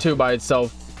 Forward two by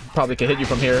itself probably could hit you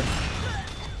from here,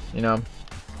 you know.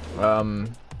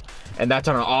 And that's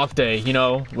on an off day, you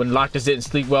know, when NOCTIS didn't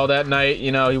sleep well that night,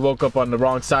 you know, he woke up on the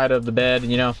wrong side of the bed,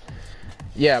 you know.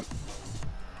 Yeah,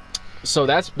 so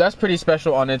that's pretty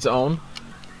special on its own.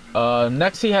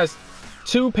 Next he has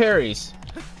two parries.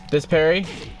 This parry,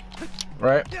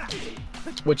 right,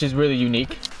 which is really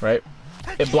unique, right?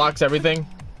 It blocks everything.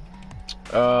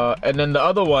 And then the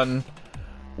other one,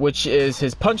 which is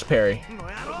his punch parry.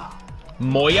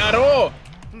 Moyaro!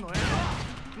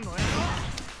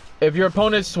 If your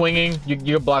opponent's swinging,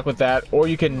 you block with that, or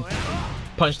you can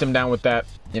punch them down with that,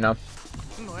 you know.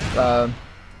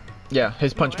 Yeah,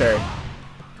 his punch parry.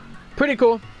 Pretty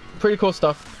cool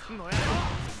stuff.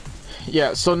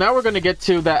 Yeah, so now we're gonna get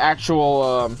to the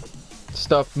actual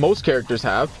stuff most characters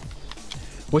have,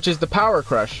 which is the Power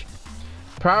Crush.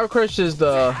 Power Crush is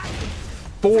the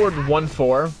forward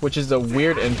 1-4, which is a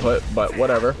weird input, but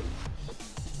whatever.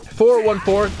 Forward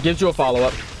 1-4 gives you a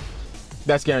follow-up.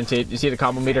 That's guaranteed. You see the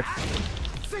combo meter?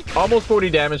 Almost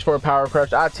 40 damage for a Power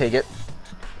Crush. I'd take it.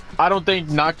 I don't think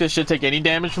NOCTIS should take any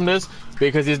damage from this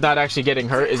because he's not actually getting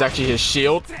hurt. It's actually his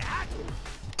shield.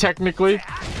 Technically,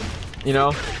 you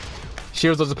know,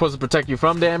 shields are supposed to protect you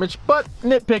from damage, but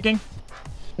nitpicking,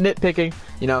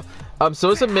 you know.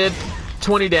 So it's a mid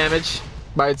 20 damage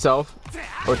by itself,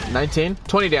 or 19,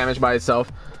 20 damage by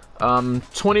itself.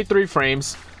 23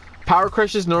 frames. Power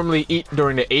Crushes normally eat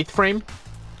during the 8th frame.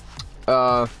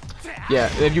 Yeah,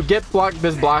 if you get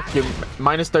this block, you're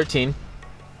minus 13.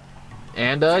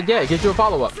 And yeah, it gives you a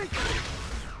follow-up.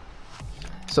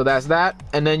 So that's that.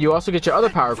 And then you also get your other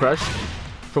Power Crush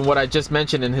from what I just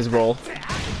mentioned in his role.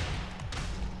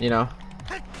 You know.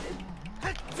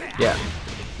 Yeah.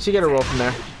 So you get a roll from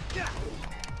there.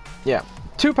 Yeah.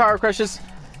 2 Power Crushes.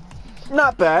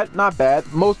 Not bad, not bad.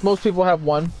 Most people have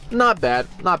 1. Not bad,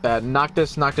 not bad.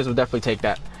 NOCTIS will definitely take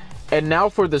that. And now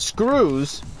for the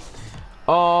screws.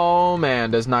 Oh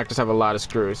man, does NOCTIS have a lot of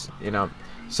screws, you know.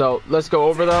 So let's go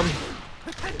over them.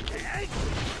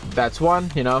 That's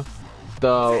one, you know.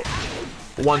 The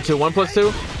 1-2,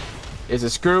 1+2 is a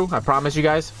screw. I promise you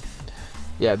guys.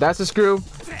 Yeah, that's a screw.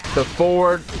 The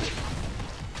forward,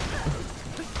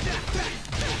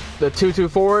 the 2-2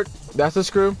 forward, that's a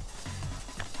screw.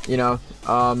 You know,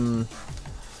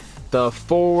 the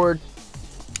forward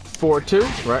 4-2,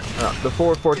 right? The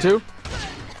forward 4-2,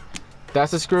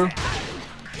 that's a screw.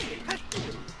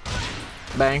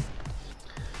 Bang.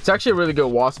 It's actually a really good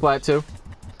wall splat too.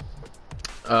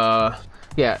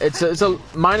 Yeah, it's a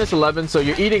minus 11, so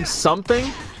you're eating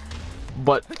something,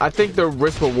 but I think the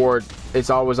risk reward is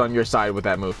always on your side with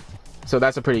that move. So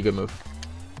that's a pretty good move.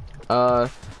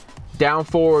 Down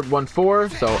forward 1-4,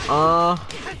 so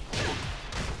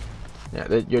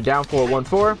yeah, you're down forward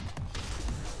 1-4.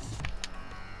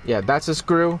 Yeah, that's a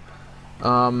screw.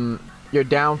 You're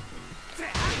down.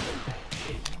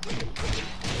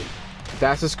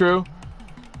 That's a screw.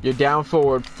 You're down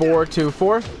forward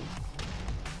 4-2-4.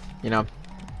 You know.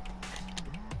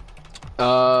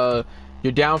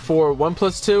 You're down forward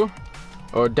 1+2,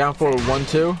 or down forward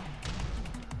 1-2.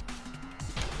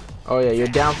 Oh yeah, you're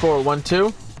down forward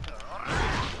 1-2.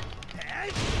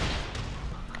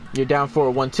 You're down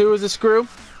forward 1-2 is a screw.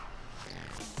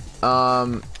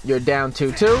 You're down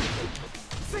 2-2.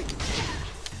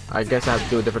 I guess I have to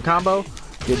do a different combo.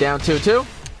 You're down 2-2.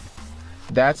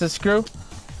 That's a screw.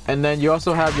 And then you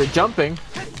also have your jumping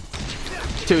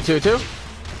 2-2-2.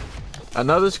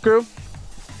 Another screw.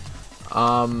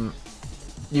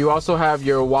 You also have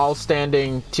your wall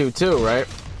standing 2-2, right?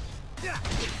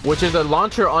 Which is a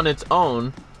launcher on its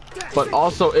own, but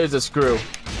also is a screw.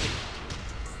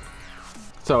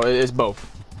 So it is both.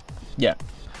 Yeah.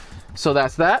 So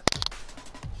that's that.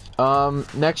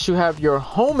 Next you have your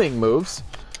homing moves.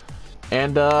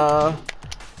 And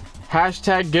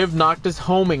hashtag give NOCTIS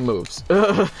homing moves.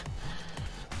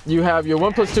 You have your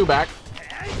 1+2 back.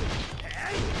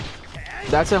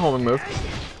 That's a homing move.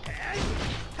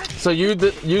 So you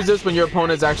use this when your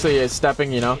opponent's actually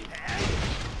stepping, you know,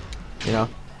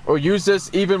 or use this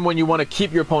even when you want to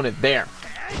keep your opponent there.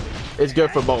 It's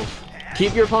good for both.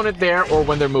 Keep your opponent there or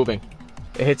when they're moving.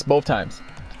 It hits both times.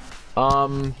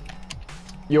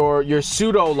 Your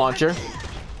pseudo launcher,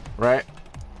 right?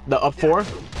 The up 4.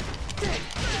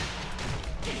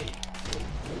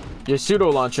 Your pseudo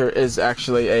launcher is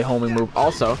actually a homing move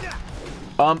also.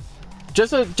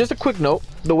 Just a quick note,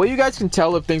 the way you guys can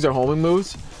tell if things are homing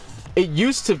moves, it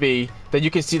used to be that you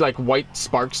can see like white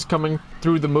sparks coming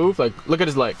through the move. Like, look at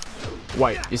his leg.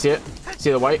 White. You see it?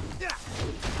 See the white?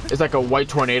 It's like a white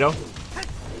tornado.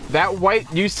 That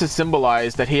white used to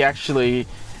symbolize that he actually,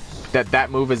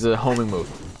 that move is a homing move.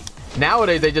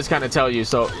 Nowadays, they just kind of tell you,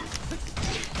 so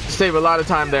save a lot of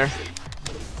time there.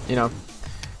 You know,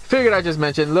 figured I just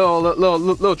mentioned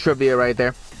little trivia right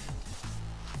there.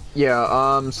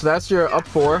 Yeah. So that's your up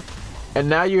 4, and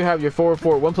now you have your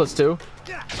 4/4 1+2.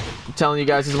 I'm telling you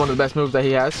guys, this is one of the best moves that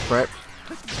he has, right?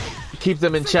 Keep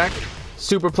them in check.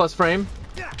 Super plus frame.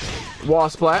 Wall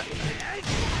splat.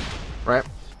 Right?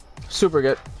 Super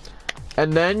good.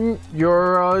 And then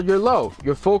your low.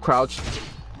 Your full crouch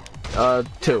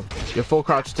 2. Your full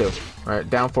crouch 2. Right?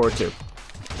 Down forward 2.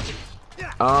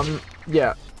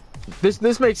 Yeah.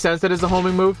 This makes sense that it's a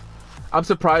homing move. I'm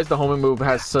surprised the homing move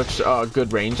has such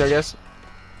good range, I guess.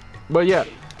 But yeah,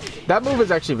 that move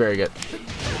is actually very good.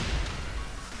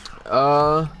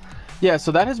 Yeah,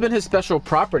 so that has been his special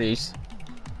properties.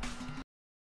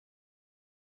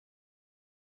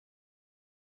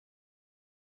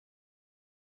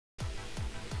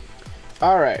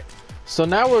 Alright, so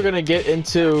now we're gonna get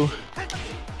into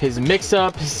his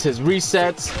mix-ups, his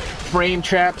resets, frame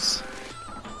traps,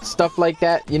 stuff like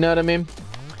that, you know what I mean?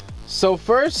 So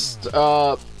first,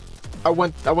 I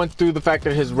went through the fact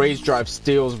that his rage drive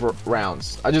steals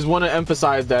rounds. I just want to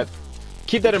emphasize that.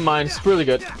 Keep that in mind. It's really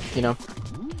good, you know.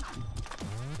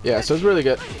 Yeah, so it's really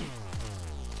good.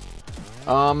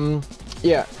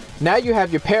 Yeah. Now you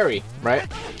have your parry, right?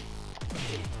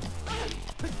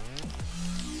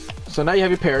 So now you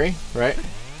have your parry, right?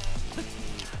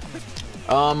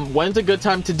 When's a good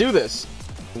time to do this?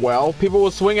 Well, people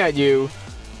will swing at you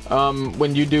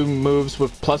when you do moves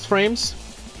with plus frames,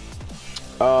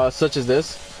 such as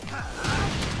this.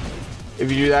 If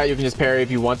you do that, you can just parry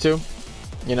if you want to,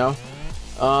 you know.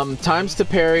 Times to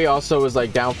parry also is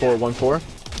like down 4 1/4.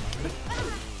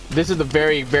 This is the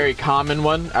very, very common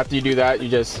one. After you do that, you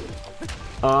just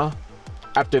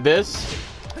after this,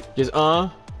 just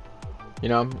you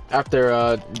know,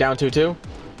 after down 2/2,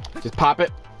 just pop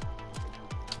it.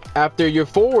 After your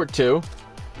forward 2,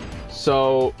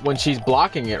 so when she's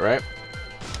blocking it, right?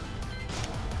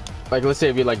 Like, let's say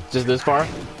if you're like just this far,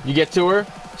 you get to her,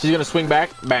 she's gonna swing back,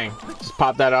 bang, just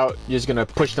pop that out. You're just gonna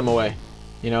push them away,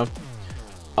 you know.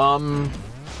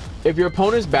 If your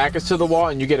opponent's back is to the wall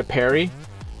and you get a parry,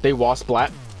 they wall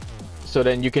splat, so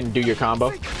then you can do your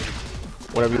combo,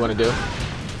 whatever you want to do.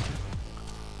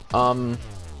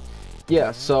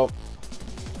 Yeah, so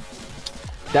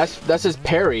that's his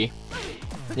parry,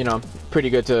 you know, pretty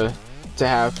good to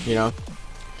have, you know.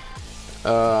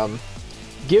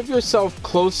 Give yourself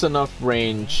close enough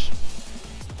range,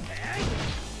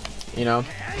 you know.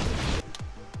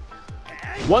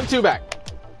 1-2 back.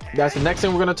 That's the next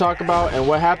thing we're going to talk about. And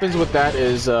what happens with that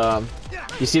is,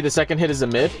 you see the second hit is a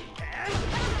mid.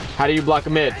 How do you block a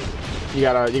mid? You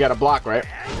gotta block, right?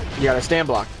 You gotta stand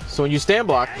block. So when you stand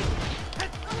block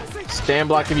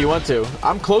if you want to.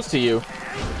 I'm close to you,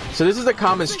 so this is a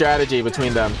common strategy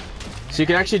between them. So you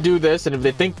can actually do this, and if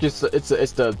they think it's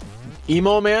the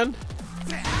emo man,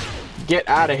 get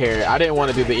out of here. I didn't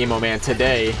want to do the emo man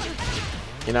today,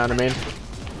 you know what I mean?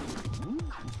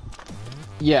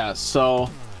 Yeah, so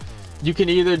you can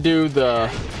either do the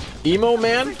emo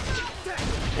man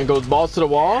and goes balls to the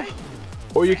wall,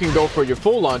 or you can go for your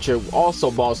full launcher, also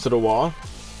balls to the wall,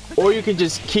 or you can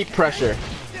just keep pressure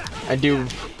and do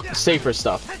safer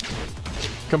stuff.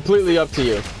 Completely up to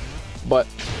you, but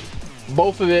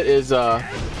both of it is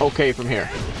okay from here.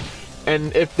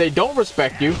 And if they don't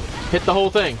respect you, hit the whole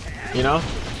thing, you know.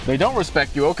 They don't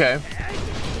respect you, okay,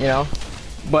 you know,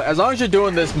 but as long as you're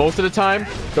doing this most of the time,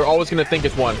 they're always gonna think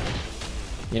it's one,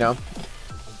 you know.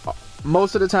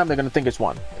 Most of the time they're gonna think it's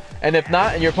one. And if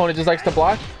not, and your opponent just likes to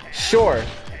block, sure,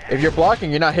 if you're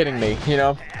blocking, you're not hitting me, you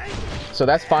know, so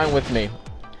that's fine with me.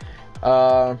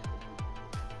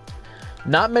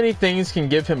 Not many things can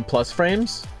give him plus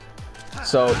frames.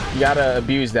 So you gotta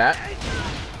abuse that,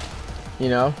 you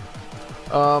know.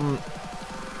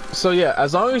 So yeah,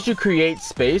 as long as you create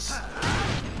space,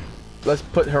 let's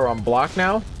put her on block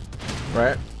now,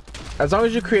 right? As long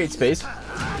as you create space,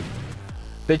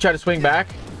 they try to swing back,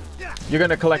 you're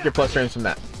gonna collect your plus frames from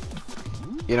that,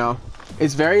 you know.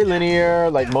 It's very linear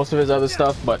like most of his other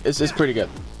stuff, but it's pretty good.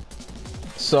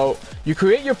 So you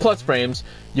create your plus frames,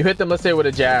 you hit them, let's say with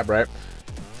a jab, right?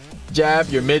 Jab,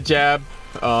 your mid jab,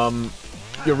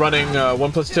 you're running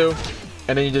 1+2,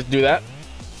 and then you just do that.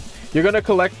 You're gonna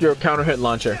collect your counter hit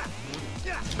launcher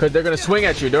because they're gonna swing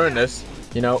at you during this,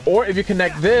 you know. Or if you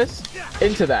connect this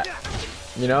into that,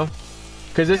 you know,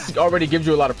 because this already gives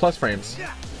you a lot of plus frames.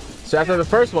 So after the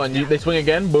first one, they swing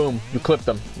again, boom, you clip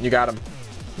them, you got them,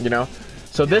 you know.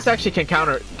 So this actually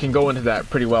can go into that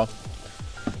pretty well.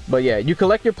 But yeah, you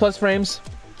collect your plus frames,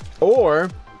 or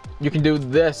you can do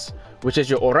this, which is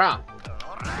your aura.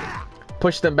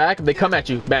 Push them back, they come at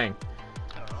you, bang.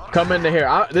 Come into here.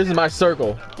 This is my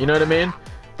circle, you know what I mean?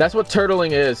 That's what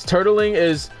turtling is. Turtling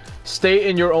is stay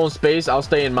in your own space, I'll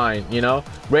stay in mine, you know.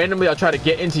 Randomly I'll try to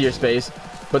get into your space,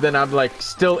 but then I'm like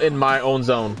still in my own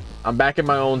zone. I'm back in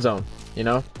my own zone, you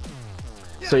know.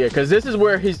 So yeah, because this is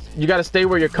where you got to stay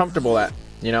where you're comfortable at,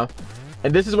 you know.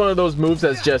 And this is one of those moves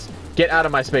that's just get out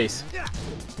of my space,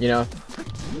 you know.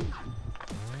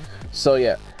 So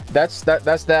yeah, that's that.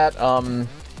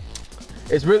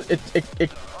 It's really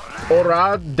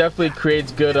Aura definitely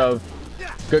creates good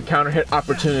counter hit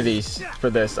opportunities for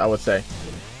this, I would say.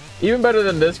 Even better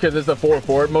than this because it's a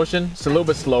forward motion. It's a little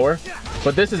bit slower,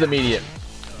 but this is immediate.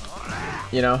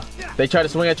 You know, they try to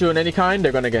swing at you in any kind,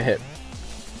 they're gonna get hit.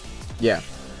 Yeah.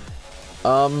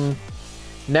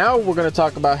 Now we're gonna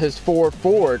talk about his forward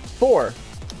 4.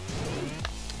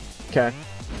 Okay.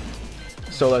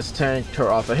 So let's tank her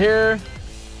off of here.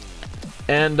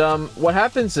 And what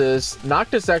happens is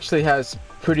NOCTIS actually has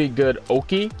pretty good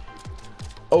Oki.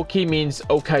 Oki means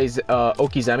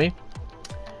OKIZEME.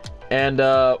 And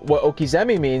what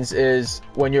OKIZEME means is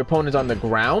when your opponent's on the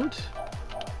ground.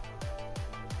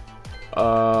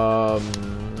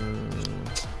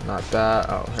 Not that.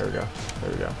 Oh, here we go.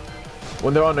 There we go.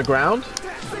 When they're on the ground.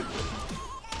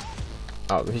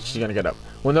 Oh, she's gonna get up.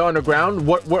 When they're on the ground,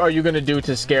 what are you gonna do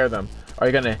to scare them? Are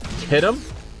you gonna hit them,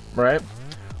 right?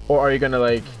 Or are you gonna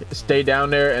like stay down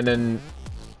there and then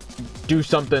do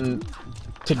something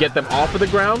to get them off of the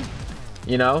ground?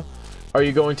 You know? Are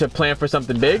you going to plan for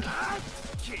something big?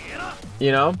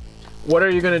 You know? What are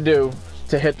you gonna do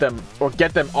to hit them or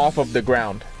get them off of the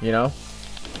ground? You know?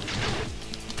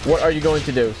 What are you going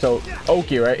to do? So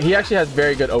Oki, right? He actually has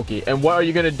very good Oki. And what are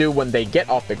you gonna do when they get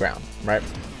off the ground, right?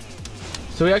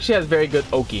 So he actually has very good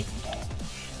Oki.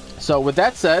 So with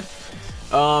that said,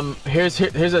 here's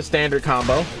a standard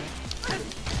combo.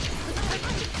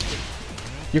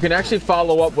 You can actually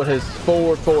follow up with his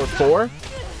forward 4,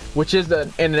 which is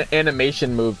an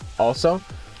animation move also.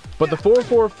 But the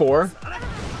 4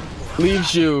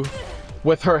 leaves you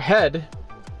with her head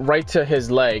right to his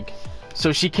leg,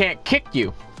 so she can't kick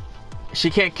you. She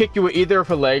can't kick you with either of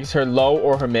her legs, her low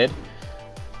or her mid,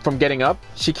 from getting up.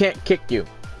 She can't kick you.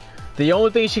 The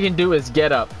only thing she can do is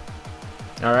get up.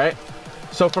 All right.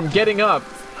 So from getting up,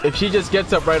 if she just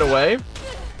gets up right away,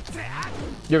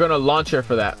 you're gonna launch her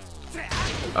for that.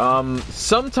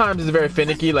 Sometimes it's very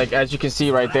finicky, like as you can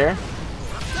see right there,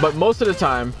 but most of the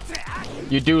time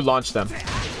you do launch them.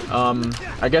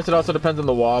 I guess it also depends on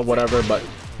the wall, whatever, but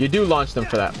you do launch them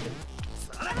for that.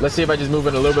 Let's see if I just move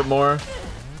it a little bit more.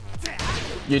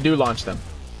 You do launch them,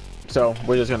 so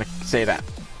we're just gonna say that.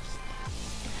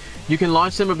 You can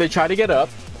launch them if they try to get up,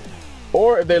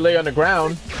 or if they lay on the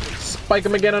ground, spike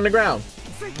them again on the ground,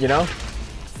 you know,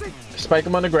 spike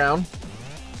them on the ground.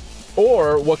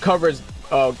 Or what covers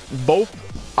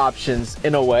both options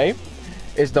in a way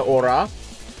is the aura,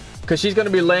 because she's going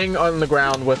to be laying on the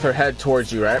ground with her head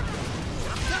towards you, right?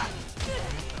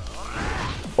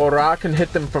 Aura can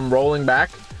hit them from rolling back.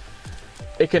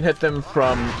 It can hit them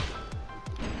from,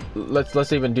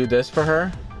 let's even do this for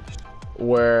her,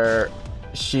 where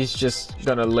she's just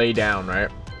gonna lay down, right?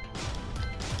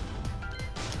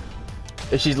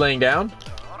 If she's laying down,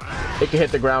 it can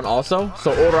hit the ground also.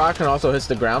 So aura can also hit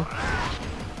the ground.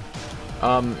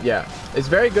 Yeah, it's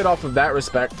very good off of that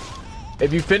respect.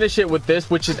 If you finish it with this,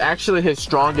 which is actually his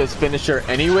strongest finisher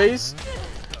anyways,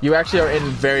 you actually are in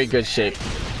very good shape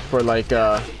for like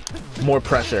more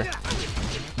pressure.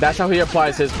 That's how he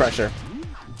applies his pressure,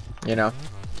 you know,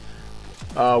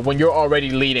 when you're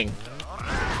already leading.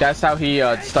 That's how he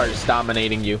starts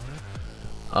dominating you,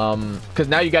 because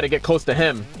now you got to get close to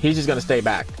him. He's just gonna stay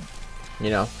back,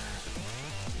 you know.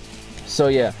 So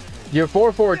yeah, your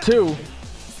 4-4-2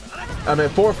 I mean,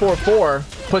 444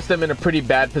 puts them in a pretty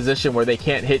bad position where they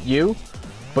can't hit you,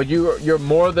 but you're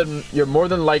more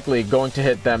than likely going to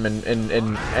hit them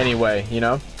in any way, you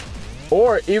know.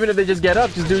 Or even if they just get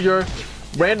up, just do your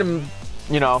random,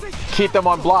 you know, keep them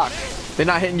on block. They're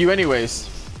not hitting you anyways,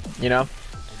 you know.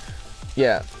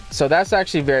 Yeah, so that's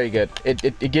actually very good.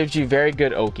 It gives you very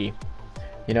good Oki,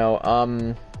 you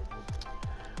know.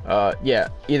 Yeah,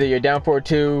 either you're down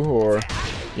 4-2 or,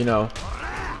 you know,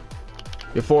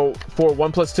 your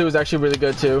 4-1+2 is actually really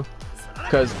good too,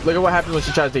 because look at what happens when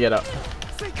she tries to get up.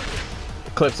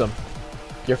 Clips them.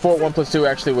 Your 4-1+2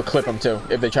 actually would clip them too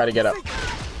if they try to get up.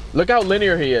 Look how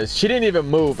linear he is. She didn't even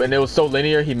move and it was so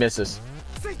linear he misses,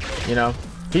 you know.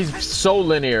 He's so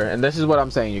linear, and this is what I'm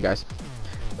saying, you guys.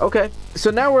 Okay,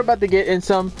 so now we're about to get in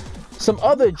some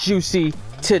other juicy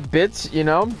tidbits, you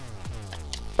know.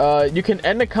 You can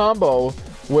end the combo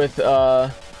with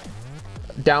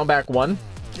down back 1,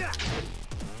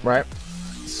 right?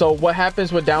 So what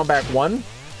happens with down back 1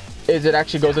 is it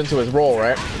actually goes into his roll,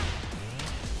 right?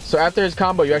 So after his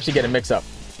combo, you actually get a mix up.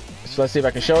 So let's see if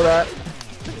I can show that.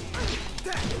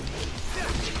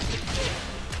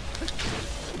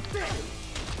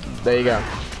 There you go.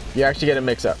 You actually get a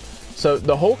mix up. So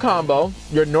the whole combo,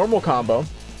 your normal combo,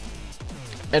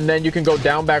 and then you can go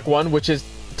down back 1, which is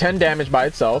 10 damage by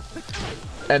itself,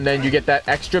 and then you get that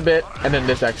extra bit and then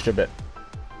this extra bit,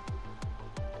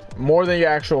 more than your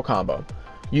actual combo.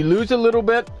 You lose a little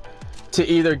bit to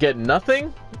either get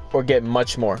nothing or get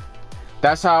much more.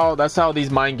 That's how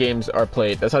these mind games are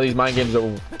played. That's how these mind games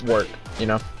work, you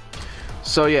know.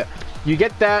 So yeah, you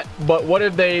get that, but what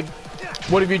if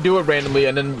you do it randomly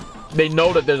and then they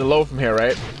know that there's a low from here,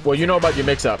 right? Well, you know about your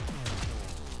mix up,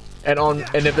 and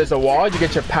if there's a wall, you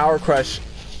get your power crush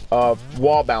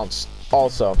wall bounce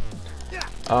also.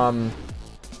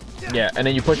 Yeah, and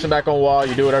then you push them back on wall,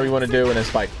 you do whatever you want to do, and then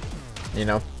spike, you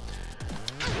know.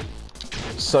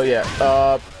 So yeah,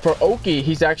 for Oki,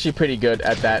 he's actually pretty good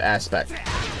at that aspect.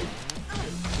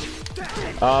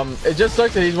 It just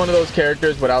sucks that he's one of those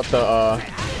characters without the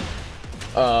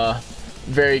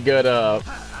very good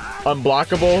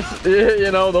unblockables.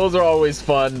 You know, those are always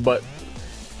fun, but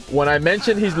when I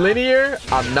mention he's linear,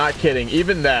 I'm not kidding.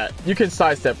 Even that, you can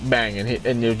sidestep bang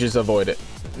and you just avoid it,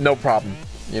 no problem,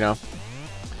 you know.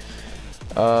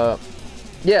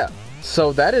 Yeah,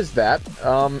 so that is that.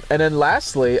 And then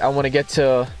lastly, I want to get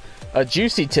to a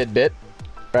juicy tidbit,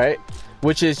 right?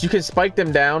 Which is you can spike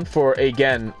them down for,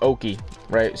 again, Oki,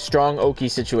 right? Strong Oki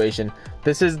situation.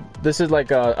 This is like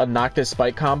a NOCTIS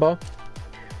spike combo,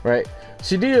 right?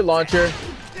 So you do your launcher,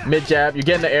 mid jab, you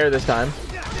get in the air this time.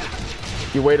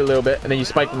 You wait a little bit, and then you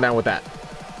spike them down with that.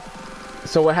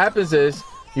 So what happens is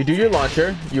you do your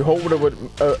launcher, you hold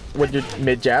with your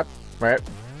mid jab, right?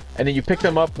 And then you pick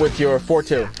them up with your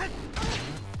 4-2.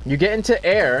 You get into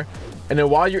air, and then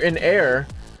while you're in air,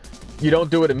 you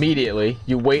don't do it immediately.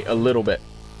 You wait a little bit.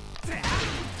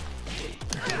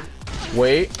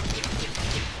 Wait,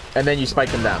 and then you spike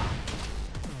them down.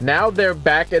 Now they're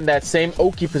back in that same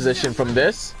Oki position from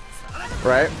this,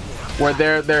 right? Where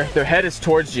their head is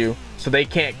towards you, so they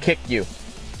can't kick you.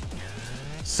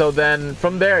 So then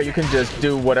from there, you can just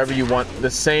do whatever you want the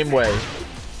same way.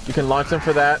 You can launch them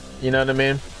for that, you know what I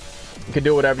mean? You can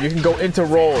do whatever. You can go into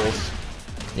rolls,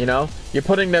 you know? You're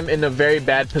putting them in a very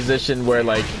bad position where,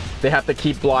 like, they have to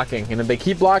keep blocking. And if they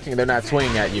keep blocking, they're not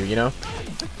swinging at you, you know?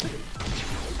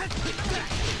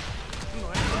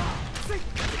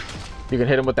 You can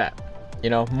hit them with that, you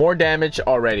know? More damage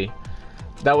already.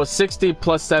 That was 60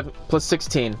 plus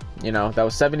 16, you know? That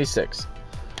was 76.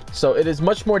 So it is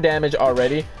much more damage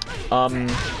already.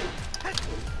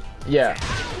 Yeah,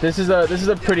 this is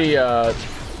a pretty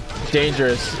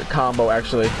dangerous combo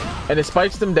actually, and it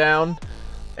spikes them down.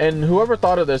 And whoever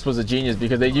thought of this was a genius,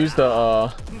 because they used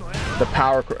the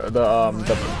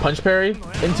punch parry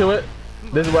into it.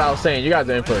 This is what I was saying. You guys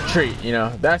are in for a treat, you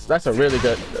know. That's a really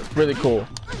good, really cool.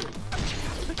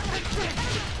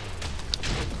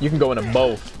 You can go into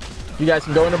both. You guys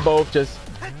can go into both. Just,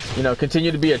 you know,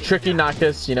 continue to be a tricky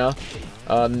NOCTIS, you know.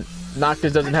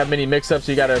 NOCTIS doesn't have many mix-ups,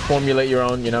 so you gotta formulate your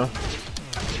own, you know.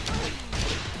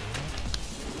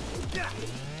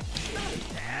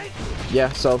 Yeah,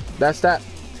 so that's that.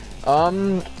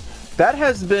 That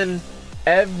has been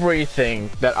everything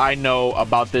that I know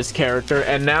about this character,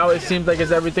 and now it seems like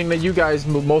it's everything that you guys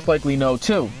most likely know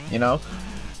too, you know.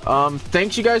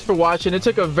 Thanks you guys for watching. It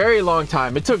took a very long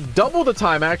time. It took double the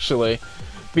time actually,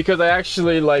 because I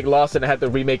actually like lost it and had to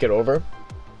remake it over,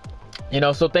 you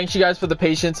know. So thanks you guys for the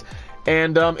patience,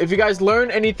 and if you guys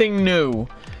learn anything new,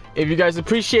 if you guys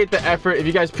appreciate the effort, if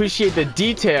you guys appreciate the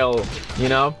detail, you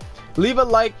know, leave a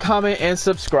like, comment, and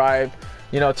subscribe.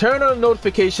 turn on the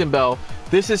notification bell.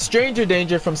 This is Stranger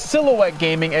Danger from Silhouette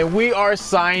Gaming, and we are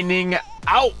signing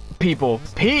out, people.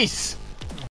 Peace.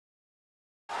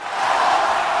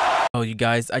 Oh, you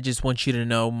guys, I just want you to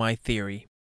know my theory.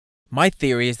 My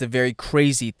theory is a very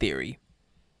crazy theory.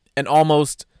 An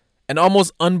almost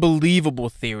unbelievable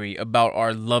theory about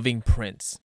our loving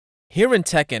prince. Here in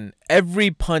Tekken,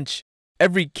 every punch,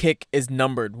 every kick is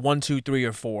numbered 1, 2, 3,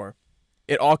 or 4.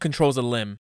 It all controls a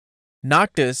limb.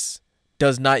 NOCTIS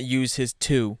does not use his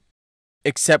 2,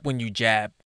 except when you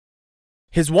jab.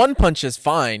 His 1 punch is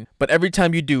fine, but every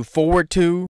time you do forward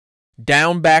 2,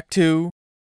 down back 2,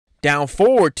 down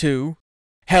forward 2,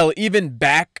 hell, even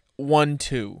back 1,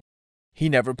 2, he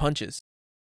never punches.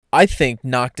 I think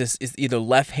NOCTIS is either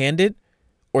left-handed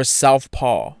or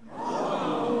southpaw.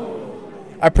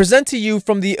 I present to you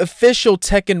from the official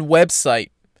Tekken website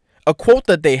a quote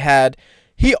that they had.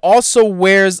 He also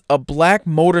wears a black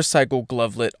motorcycle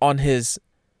glovelet on his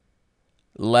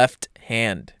left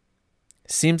hand.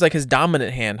 Seems like his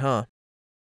dominant hand, huh?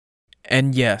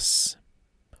 And yes,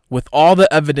 with all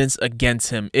the evidence against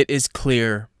him, it is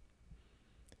clear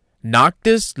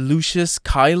NOCTIS Lucius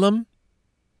Kylum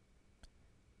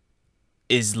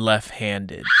is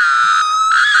left-handed.